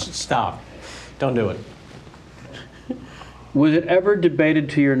the ground. Stop. Don't do it. Was it ever debated,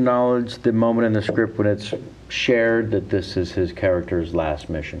 to your knowledge, the moment in the script when it's shared that this is his character's last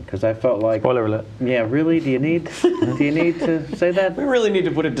mission? Because I felt like, Spoiler alert. yeah, really? Do you need to say that? We really need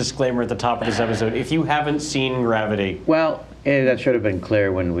to put a disclaimer at the top of this episode. If you haven't seen Gravity, Well, that should have been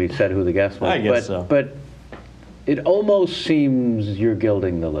clear when we said who the guest was. I guess so. But it almost seems you're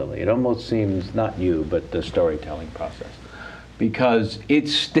gilding the lily. It almost seems, not you, but the storytelling process. Because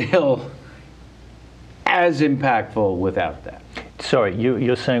it's still as impactful without that. Sorry,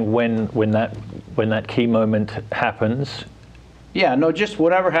 you're saying when that key moment happens. Yeah, no, just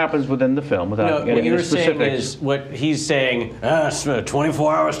whatever happens within the film without no, what getting you're into saying specifics. is what he's saying.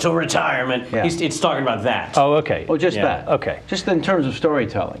 24 hours till retirement. Yeah. It's talking about that. Oh, okay. Oh, just Yeah. that. Okay. Just in terms of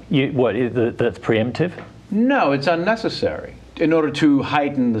storytelling. That's preemptive? No, it's unnecessary in order to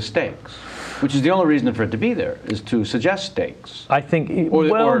heighten the stakes, which is the only reason for it to be there, is to suggest stakes. I think.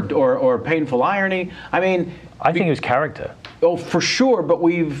 Or painful irony. I mean. I think it was character. Oh, for sure, but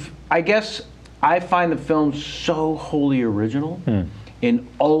I find the film so wholly original in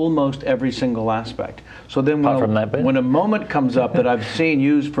almost every single aspect. So then Apart from that bit. when a moment comes up that I've seen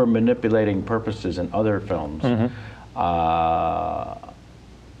used for manipulating purposes in other films,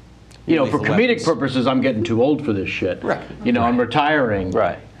 you know, for Lethal comedic Weapons. purposes, I'm getting too old for this shit. Right. You know, I'm retiring.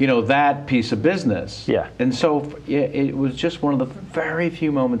 Right. You know, that piece of business. Yeah. And so it was just one of the very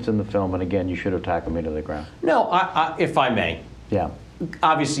few moments in the film, and again, you should have tackled me to the ground. No, if I may. Yeah.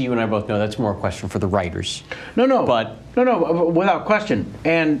 Obviously, you and I both know that's more a question for the writers. No, But- without question.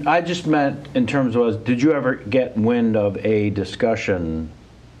 And I just meant in terms of, did you ever get wind of a discussion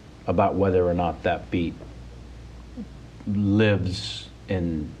about whether or not that beat lives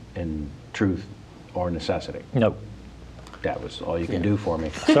in truth or necessity? No. That was all you can do for me.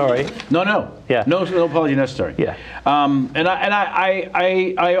 Sorry. No. Yeah. No apology necessary. Yeah. And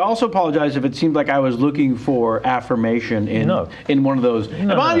I also apologize if it seemed like I was looking for affirmation in one of those.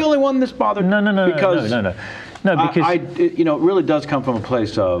 Am I the only one this bothered? No. Because No, because it really does come from a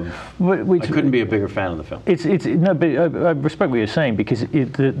place of I couldn't be a bigger fan of the film. it's no, but I respect what you're saying, because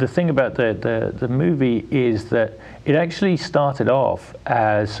the thing about the movie is that it actually started off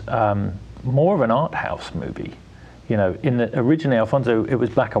as more of an art house movie. You know, originally Alfonso, it was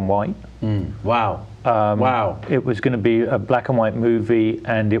black and white. Wow. Wow. It was going to be a black and white movie,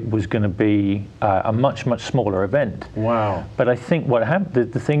 and it was going to be a much smaller event. Wow. But I think what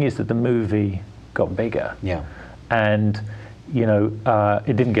happened, the thing is that the movie got bigger. Yeah. And, you know,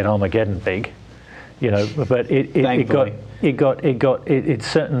 it didn't get Armageddon big, you know, but it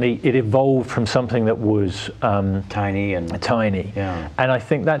certainly evolved from something that was tiny. Yeah. And I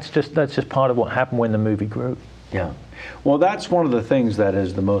think that's just part of what happened when the movie grew. Yeah. Well, that's one of the things that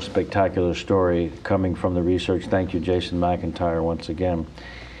is the most spectacular story coming from the research. Thank you, Jason McIntyre, once again.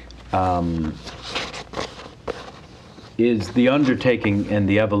 Is the undertaking and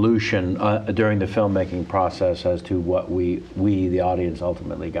the evolution during the filmmaking process as to what we the audience,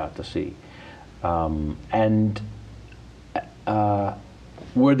 ultimately got to see.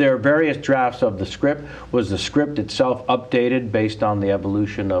 Were there various drafts of the script? Was the script itself updated based on the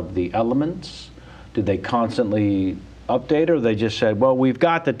evolution of the elements? Did they constantly update, or they just said, well, we've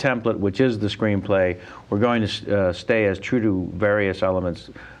got the template, which is the screenplay. We're going to stay as true to various elements,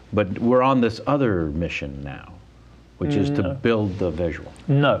 but we're on this other mission now, which is to build the visual.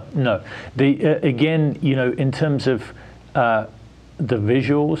 No. Again, you know, in terms of the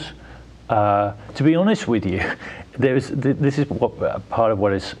visuals, to be honest with you, this is part of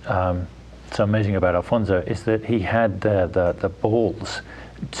what is so amazing about Alfonso, is that he had the balls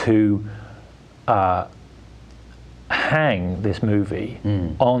to hang this movie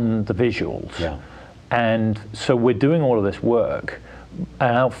on the visuals. Yeah. And so we're doing all of this work,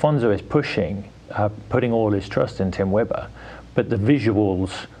 and Alfonso is putting all his trust in Tim Weber, but the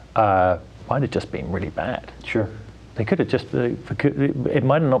visuals might have just been really bad. Sure. They could have just, it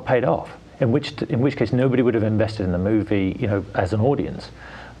might have not paid off, in which case nobody would have invested in the movie, as an audience.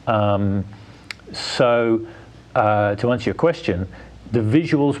 So to answer your question, the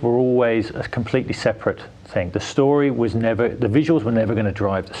visuals were always a completely separate thing. The visuals were never going to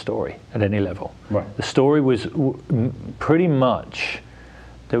drive the story at any level. Right. The story was pretty much,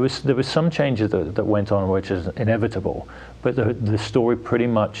 there was some changes that went on, which is inevitable, but the story pretty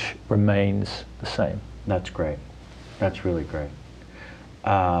much remains the same. That's great. That's really great.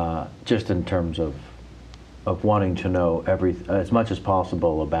 Just in terms of wanting to know as much as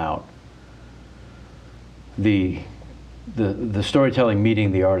possible about the storytelling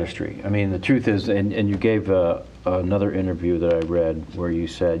meeting the artistry. I mean, the truth is, and you gave another interview that I read where you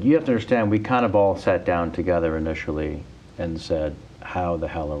said, you have to understand, we kind of all sat down together initially and said, how the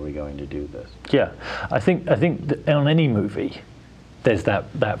hell are we going to do this? Yeah, I think that on any movie, there's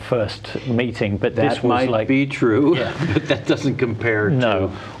that first meeting, but that this was might be true, yeah. but that doesn't compare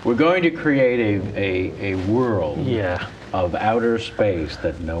to, we're going to create a world of outer space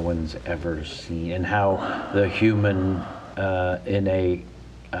that no one's ever seen, and how the human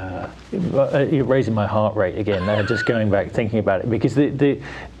you're raising my heart rate again, just going back, thinking about it, because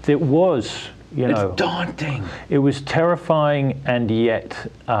it was, it's daunting. It was terrifying and yet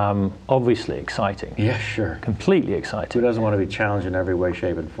obviously exciting. Yeah, sure. Completely exciting. Who doesn't want to be challenged in every way,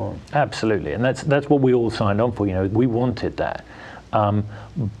 shape, and form? Absolutely, and that's what we all signed on for. We wanted that,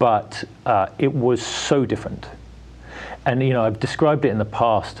 but it was so different. And I've described it in the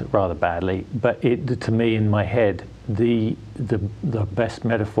past rather badly, but to me, in my head, the best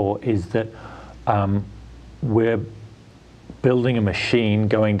metaphor is that we're building a machine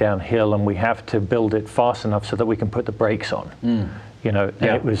going downhill, and we have to build it fast enough so that we can put the brakes on. And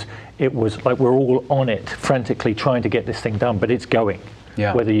it was like we're all on it, frantically trying to get this thing done, but it's going,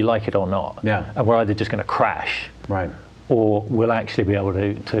 whether you like it or not. And we're either just going to crash, or we'll actually be able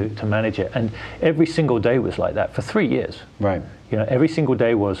to manage it. And every single day was like that for 3 years. Right. Every single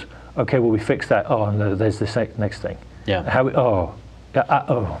day was, okay, well, we fixed that. Oh, no, there's this next thing. All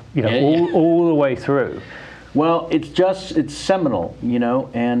the way through. Well, it's seminal,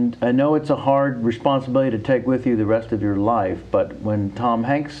 and I know it's a hard responsibility to take with you the rest of your life, but when Tom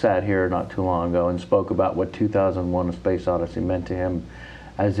Hanks sat here not too long ago and spoke about what 2001: A Space Odyssey meant to him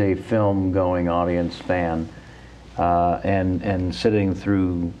as a film-going audience fan, and sitting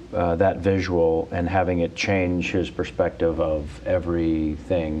through that visual and having it change his perspective of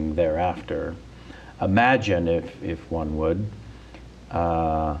everything thereafter, imagine if one would,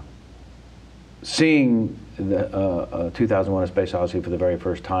 seeing the 2001: A Space Odyssey for the very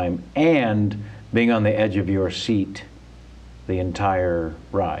first time and being on the edge of your seat the entire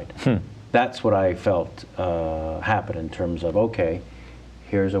ride. That's what I felt happen in terms of, okay,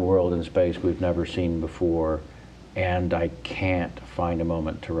 here's a world in space we've never seen before, and I can't find a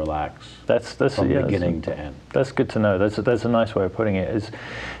moment to relax from beginning to end. That's good to know. That's a nice way of putting it.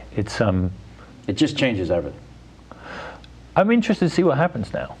 It just changes everything. I'm interested to see what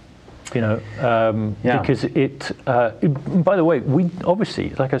happens now. Because by the way, we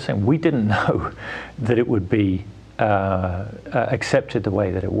obviously, like I was saying, we didn't know that it would be accepted the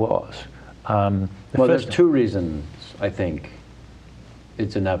way that it was. There's two reasons I think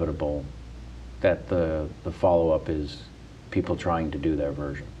it's inevitable that the follow-up is people trying to do their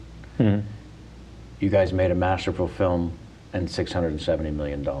version. You guys made a masterful film and $670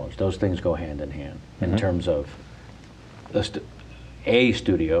 million. Those things go hand in hand in terms of a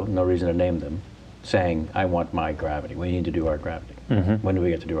studio, no reason to name them, saying, I want my gravity. We need to do our gravity. When do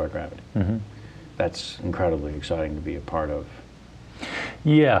we get to do our gravity? That's incredibly exciting to be a part of.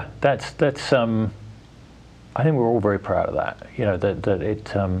 Yeah, that's. I think we're all very proud of that. That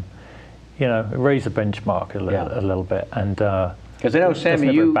it, it raised the benchmark a little bit, and because I know, Sammy,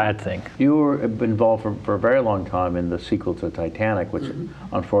 that's never a bad thing. You were involved for a very long time in the sequel to Titanic, which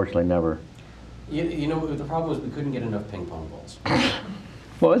unfortunately never. The problem was we couldn't get enough ping pong balls.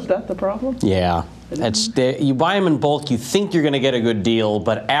 Well, is that the problem? Yeah. You buy them in bulk, you think you're going to get a good deal,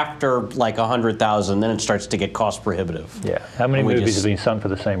 but after like 100,000, then it starts to get cost prohibitive. Yeah. How many movies have been sunk for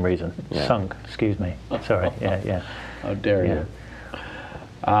the same reason? Yeah. Sunk, excuse me. Sorry. Yeah. How dare you.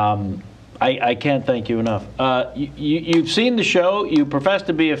 I can't thank you enough. You've seen the show. You profess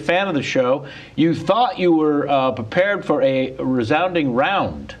to be a fan of the show. You thought you were prepared for a resounding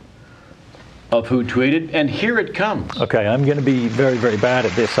round of Who Tweeted, and here it comes. Okay, I'm going to be very, very bad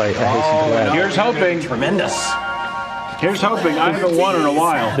at this. I hasten to add. Here's hoping. Tremendous. Here's hoping. I haven't won in a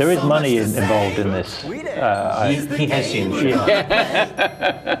while. There is money involved in this. He has seen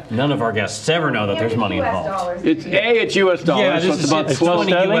None of our guests ever know that there's money involved. It's U.S. dollars. Yeah, so this it's is about it's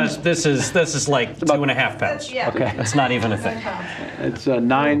 20 20 US. This is like 2.5 pounds. Yeah. Okay. That's not even a thing. It's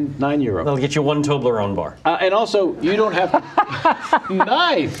 €9. That'll get you one Toblerone bar. And also, you don't have to.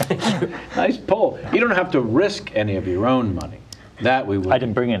 Nice pull. You don't have to risk any of your own money. That we would. I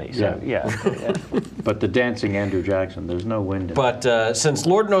didn't bring any, so yeah. But the dancing Andrew Jackson, there's no wind in it. But since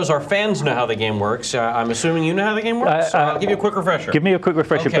Lord knows our fans know how the game works, I'm assuming you know how the game works. So I'll give you a quick refresher. Give me a quick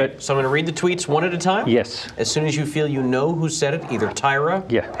refresher, Okay, but so I'm going to read the tweets one at a time. yes, As soon as you feel you know who said it, either Tyra,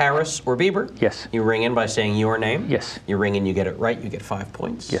 Yeah. Paris, or Bieber, Yes. you ring in by saying your name. Yes. You ring in, you get it right, you get 5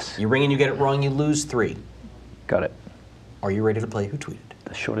 points. Yes. You ring in, you get it wrong, you lose 3. got it. Are you ready to play Who Tweeted?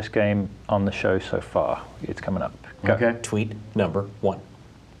 The shortest game on the show so far. It's coming up. Go. Okay. Tweet number 1.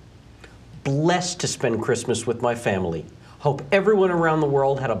 Blessed to spend Christmas with my family. Hope everyone around the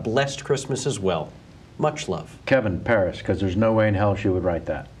world had a blessed Christmas as well. Much love. Kevin, Paris, because there's no way in hell she would write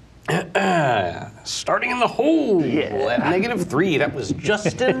that. Starting in the hole at -3. That was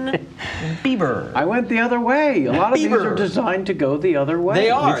Justin Bieber. I went the other way. A lot of these Bieber. are designed to go the other way.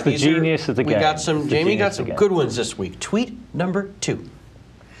 They are. It's the These are- genius of the We game. got some. It's the Jamie genius got of some the game. good ones this week. Tweet number 2.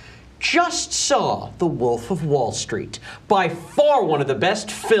 Just saw The Wolf of Wall Street. By far one of the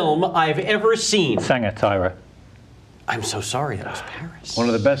best film I've ever seen. Sanger, Tyra. I'm so sorry, that was Paris. One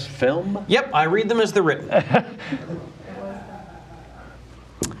of the best film? Yep, I read them as they're written.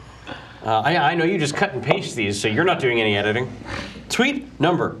 I know you just cut and paste these, so you're not doing any editing. Tweet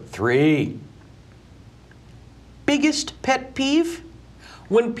number 3. Biggest pet peeve?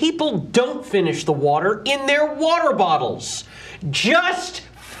 When people don't finish the water in their water bottles. Just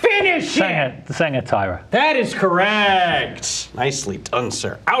finish it! Sanger, Tyra. That is correct. Nicely done,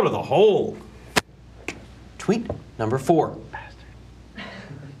 sir. Out of the hole. Tweet number 4.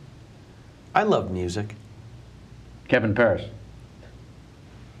 I love music. Kevin, Paris.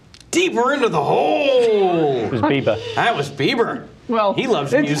 Deeper into the hole. It was Bieber. That was Bieber. Well, He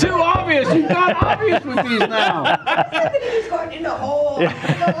loves it's music. too obvious. You've got obvious with these now. He's going in the hole.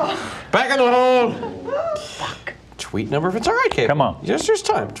 Back in the hole. Fuck. Tweet number. It's all right, Kate. Come on. Just there's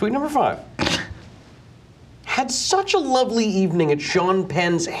time. Tweet number 5. Had such a lovely evening at Sean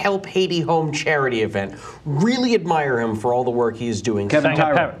Penn's Help Haiti Home charity event. Really admire him for all the work he is doing. Kevin,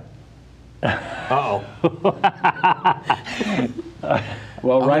 Sanger, Tyra. Uh-oh.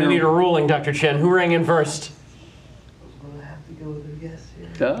 Well, I'm right. going to need a ruling, Dr. Chen. Who rang in first? I'm gonna have to go with a guess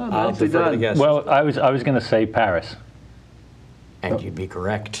here. I'll Nicely defer to the done. guest. Well, I was going to say Paris. And you'd be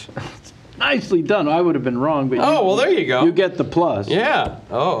correct. Nicely done. I would have been wrong, but Oh, well, there you go. you get the plus. Yeah.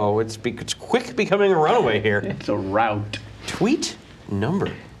 Uh-oh, it's quick becoming a runaway here. It's a route. Tweet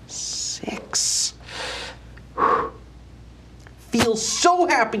number 6. Feel so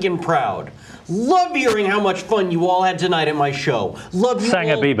happy and proud. Love hearing how much fun you all had tonight at my show. Love you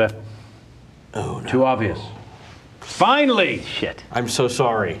Sanger, all. Bieber. Oh, no. Too obvious. Finally. Shit. I'm so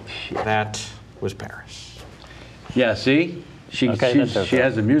sorry. That was Paris. Yeah, see? She that's okay.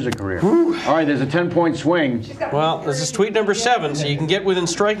 has a music career. All right, there's a 10-point swing. Well, this is tweet number 7, so you can get within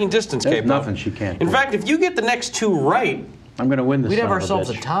striking distance, There's Capo. nothing she can't In do. fact, if you get the next 2 right, I'm going to win this. we'd have son of ourselves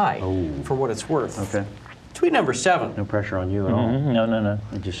a bitch. tie Oh. for what it's worth. Okay. Tweet number 7. No pressure on you at all. No.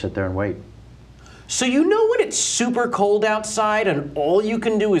 I just sit there and wait. So you know when it's super cold outside and all you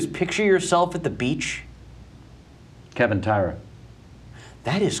can do is picture yourself at the beach? Kevin, Tyra.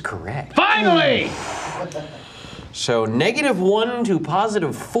 That is correct. Finally! So -1 to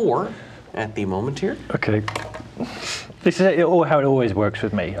 +4 at the moment here. Okay. This is how it always works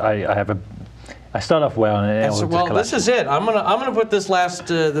with me. I start off well and it And always so, just well, collapses. this is it. I'm gonna put this last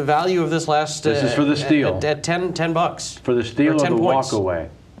the value of this last. This is for the steal. at $10. For the steal Or or 10 the points. walk away.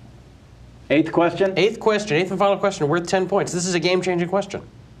 8th question? Eighth and final question, worth 10 points. This is a game-changing question.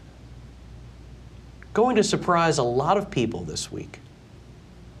 Going to surprise a lot of people this week.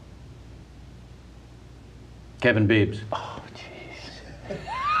 Kevin Biebs.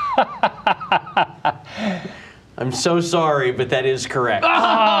 I'm so sorry, but that is correct.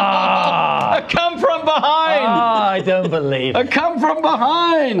 A come from behind! I don't believe A it. come from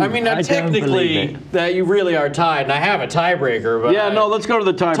behind! I mean, now I don't believe technically, that you really are tied, and I have a tiebreaker, but yeah, no, let's go to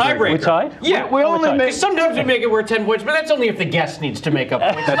the tiebreaker. Tiebreaker. We're tied? Yeah, We only tied. make. Sometimes we make it worth 10 points, but that's only if the guest needs to make up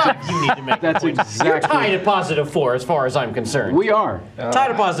points. Not if you need to make up That's points. You're exactly- tied at +4 as far as I'm concerned. We are. Tied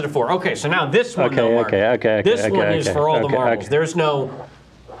at +4. Okay, so now this one, no mark. Okay, This one is for all the marbles. okay. There's no.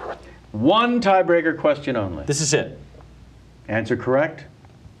 One tiebreaker question only. This is it. Answer correct,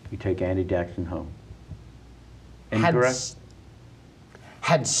 you take Andy Jackson home. Had Incorrect? s-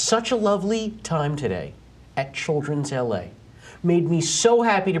 Had such a lovely time today at Children's LA. Made me so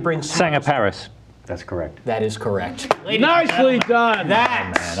happy to bring Sang at Paris. That's correct. That is correct. Nicely done.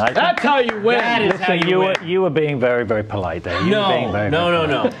 That's how you win. That is how you win. You were being very, very polite there. You were being very, very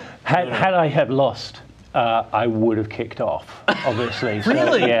polite. Had I had lost, I would have kicked off, obviously. So,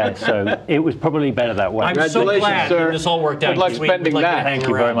 Really? Yeah, so it was probably better that way. I'm so glad sir. this all worked out. Good luck spending that. Thank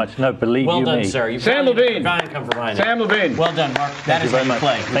you very much. No, believe well you done, me. sir. You've Sam Levine. Come for mine. Sam Levine. Well done, Mark. That is how you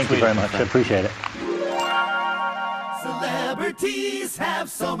play. Thank you very much. I appreciate it. Celebrities have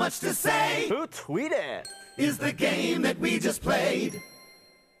so much to say. Who tweeted? Is the game that we just played.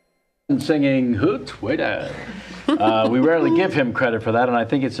 Singing Who Tweeted. We rarely give him credit for that, and I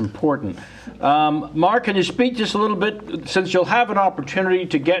think it's important. Mark, can you speak just a little bit, since you'll have an opportunity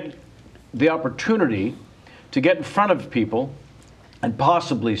to get in front of people and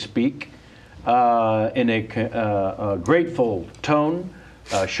possibly speak in a grateful tone.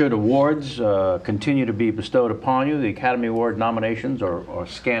 Should awards continue to be bestowed upon you, the Academy Award nominations are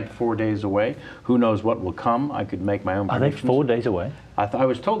scant 4 days away. Who knows what will come? I could make my own predictions. Are they 4 days away? I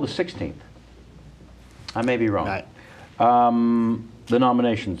was told the 16th. I may be wrong. Right. The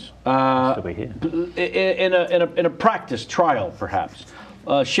nominations. Still be here. In a practice trial, perhaps.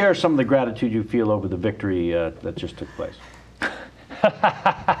 Share some of the gratitude you feel over the victory that just took place.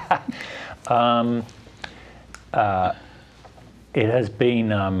 It has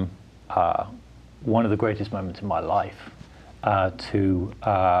been one of the greatest moments in my life to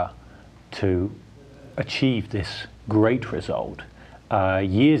achieve this great result.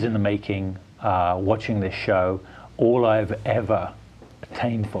 Years in the making, watching this show, all I've ever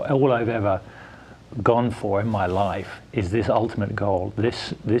attained for, all I've ever gone for in my life is this ultimate goal.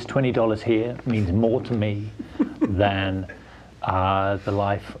 This $20 here means more to me than the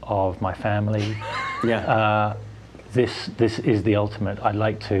life of my family. Yeah. This is the ultimate. I'd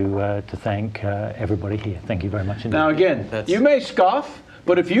like to thank everybody here. Thank you very much indeed. Now again, you may scoff,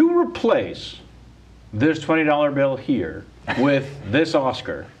 but if you replace this $20 bill here with this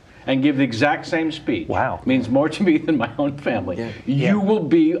Oscar and give the exact same speech, wow, means more to me than my own family. Yeah. You will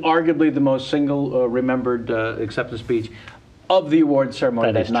be arguably the most remembered acceptance speech of the award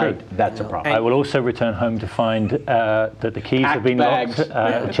ceremony that night. True. That's a problem. I will also return home to find that the keys have been locked,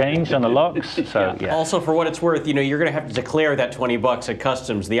 changed on the locks. So yeah. Also, for what it's worth, you're going to have to declare that $20 at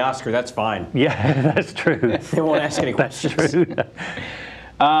customs. The Oscar, that's fine. Yeah, that's true. They won't ask any questions. That's true.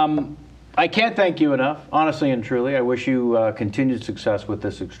 I can't thank you enough, honestly and truly. I wish you continued success with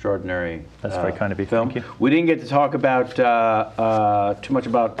this extraordinary That's very kind of you. film. Thank you. We didn't get to talk about too much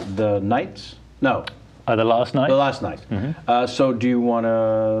about the nights. No. The last night? The last night. Mm-hmm. So do you want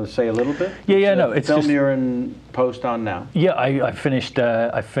to say a little bit? Yeah, no, it's film just... you're in post on now. Yeah, I finished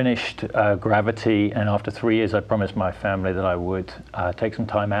Gravity, and after 3 years I promised my family that I would take some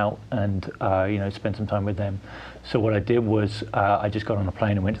time out and spend some time with them. So what I did was I just got on a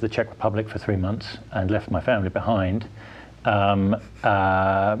plane and went to the Czech Republic for 3 months and left my family behind,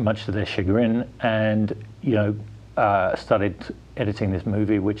 much to their chagrin, and started editing this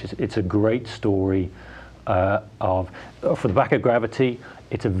movie, it's a great story for the back of Gravity.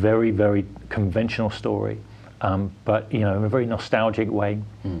 It's a very, very conventional story, but in a very nostalgic way,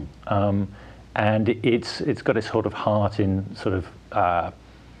 and it's got its sort of heart in sort of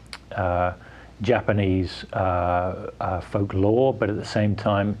Japanese folklore, but at the same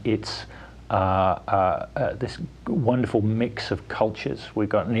time it's this wonderful mix of cultures. We've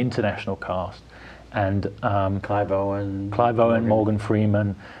got an international cast. And Clive Owen, Morgan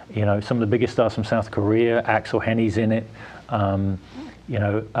Freeman, some of the biggest stars from South Korea. Axel Hennie's in it. And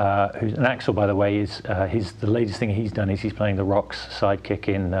Axel, by the way, is the latest thing he's done is he's playing the Rock's sidekick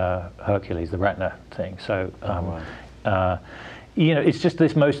in Hercules, the Ratner thing. So, it's just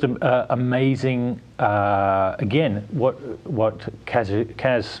this most amazing. Again, what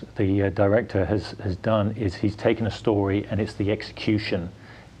Kaz, the director, has done is he's taken a story and it's the execution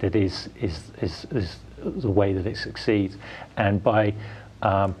that is the way that it succeeds, and by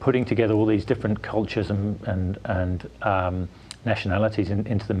putting together all these different cultures and nationalities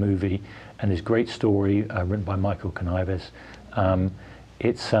into the movie, and this great story written by Michael Connives,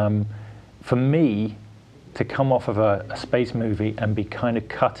 it's for me to come off of a space movie and be kind of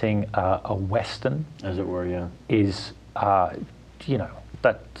cutting a western, as it were, yeah, is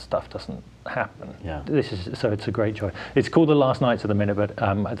that stuff doesn't happen. Yeah. So it's a great joy. It's called The Last Nights at the minute, but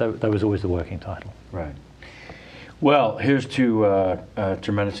that was always the working title. Right. Well, here's to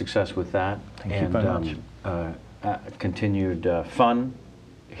tremendous success with that. Thank you very much. Continued fun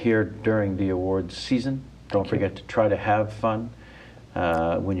here during the awards season. Don't forget to try to have fun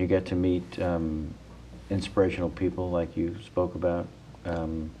when you get to meet inspirational people like you spoke about.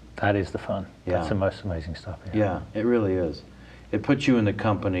 That is the fun. Yeah. That's the most amazing stuff. Yeah, it really is. It puts you in the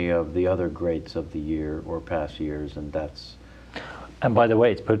company of the other greats of the year or past years, and that's... And by the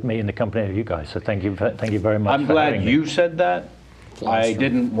way, it's put me in the company of you guys, so thank you very much. I'm for glad having me. you said that. I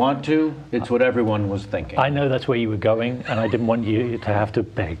didn't want to. It's what everyone was thinking. I know that's where you were going, and I didn't want you to have to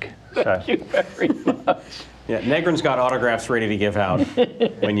beg. So. Thank you very much. Yeah, Negrin's got autographs ready to give out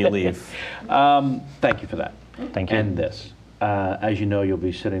when you leave. Thank you for that. Thank you. And this. As you know, you'll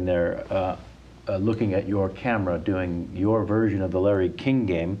be sitting there looking at your camera doing your version of the Larry King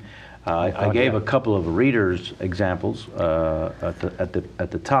game. I gave a couple of readers examples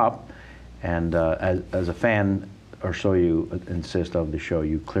at the top, and as a fan, or so you insist of the show,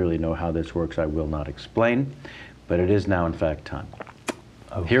 you clearly know how this works. I will not explain, but it is now in fact time.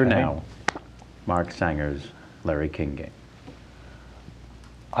 Okay. Here now, Mark Sanger's Larry King game.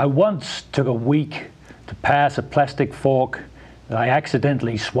 I once took a week to pass a plastic fork that I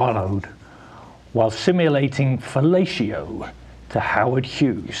accidentally swallowed while simulating fellatio to Howard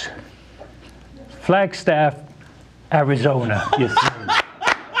Hughes. Flagstaff, Arizona. You see.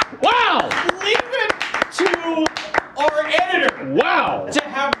 Wow! Leave it to our editor. Wow! To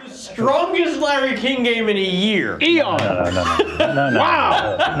have the strongest Larry King game in a year. Eon! No.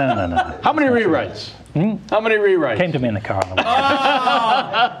 Wow! No. How many rewrites? How many rewrites? Came to me in the car on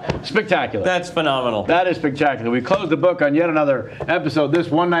the way. Spectacular. That's phenomenal. That is spectacular. We closed the book on yet another episode. This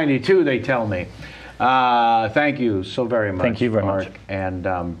 192, they tell me. Thank you so very much, Thank you very Mark. much.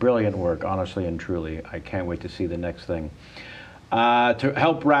 And brilliant work, honestly and truly. I can't wait to see the next thing. To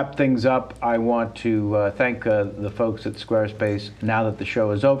help wrap things up, I want to thank the folks at Squarespace. Now that the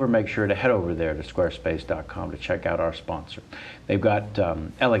show is over, make sure to head over there to squarespace.com to check out our sponsor. They've got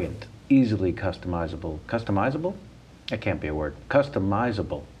elegant, easily customizable? That can't be a word.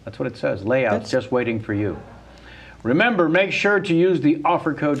 Customizable. That's what it says. Layouts just waiting for you. Remember, make sure to use the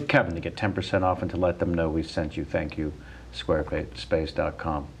offer code Kevin to get 10% off and to let them know we sent you. Thank you,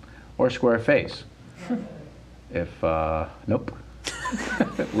 squarespace.com. Or Squareface. If, nope.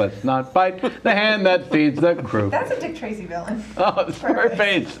 Let's not bite the hand that feeds the crew. That's a Dick Tracy villain. Oh,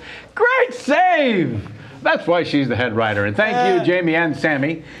 Squareface. Great save! That's why she's the head writer. And thank you, Jamie and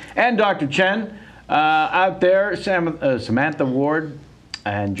Sammy, and Dr. Chen. Out there, Samantha Ward,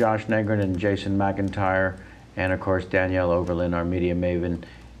 and Josh Negrin, and Jason McIntyre, and of course Danielle Overland, our media maven,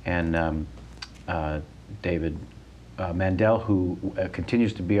 and David Mandel, who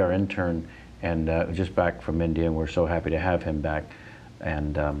continues to be our intern and just back from India, and we're so happy to have him back.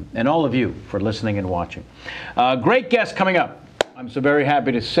 And all of you for listening and watching. Great guest coming up. I'm so very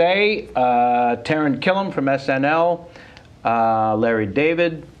happy to say Taran Killam from SNL, Larry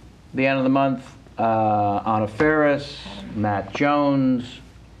David, the end of the month, Anna Faris, Matt Jones,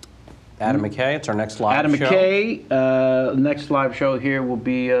 Adam McKay, it's our next live Adam show. McKay. Next live show here will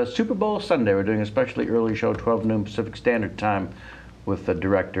be Super Bowl Sunday. We're doing a especially early show, 12 noon Pacific Standard Time, with the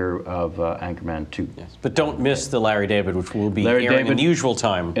director of Anchorman 2. Yes, but don't miss the Larry David, which will be Larry airing David, in the usual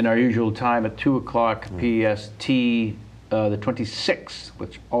time. In our usual time at 2 o'clock PST, the 26th,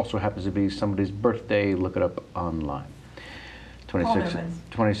 which also happens to be somebody's birthday. Look it up online.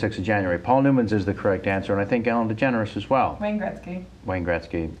 26th of January. Paul Newman's is the correct answer, and I think Ellen DeGeneres as well. Wayne Gretzky. Wayne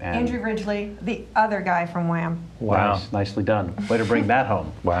Gretzky. And Andrew Ridgely, the other guy from Wham. Wow. Nicely done. Way to bring that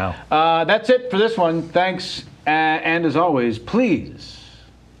home. Wow. That's it for this one. Thanks, and as always, please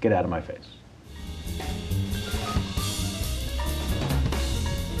get out of my face.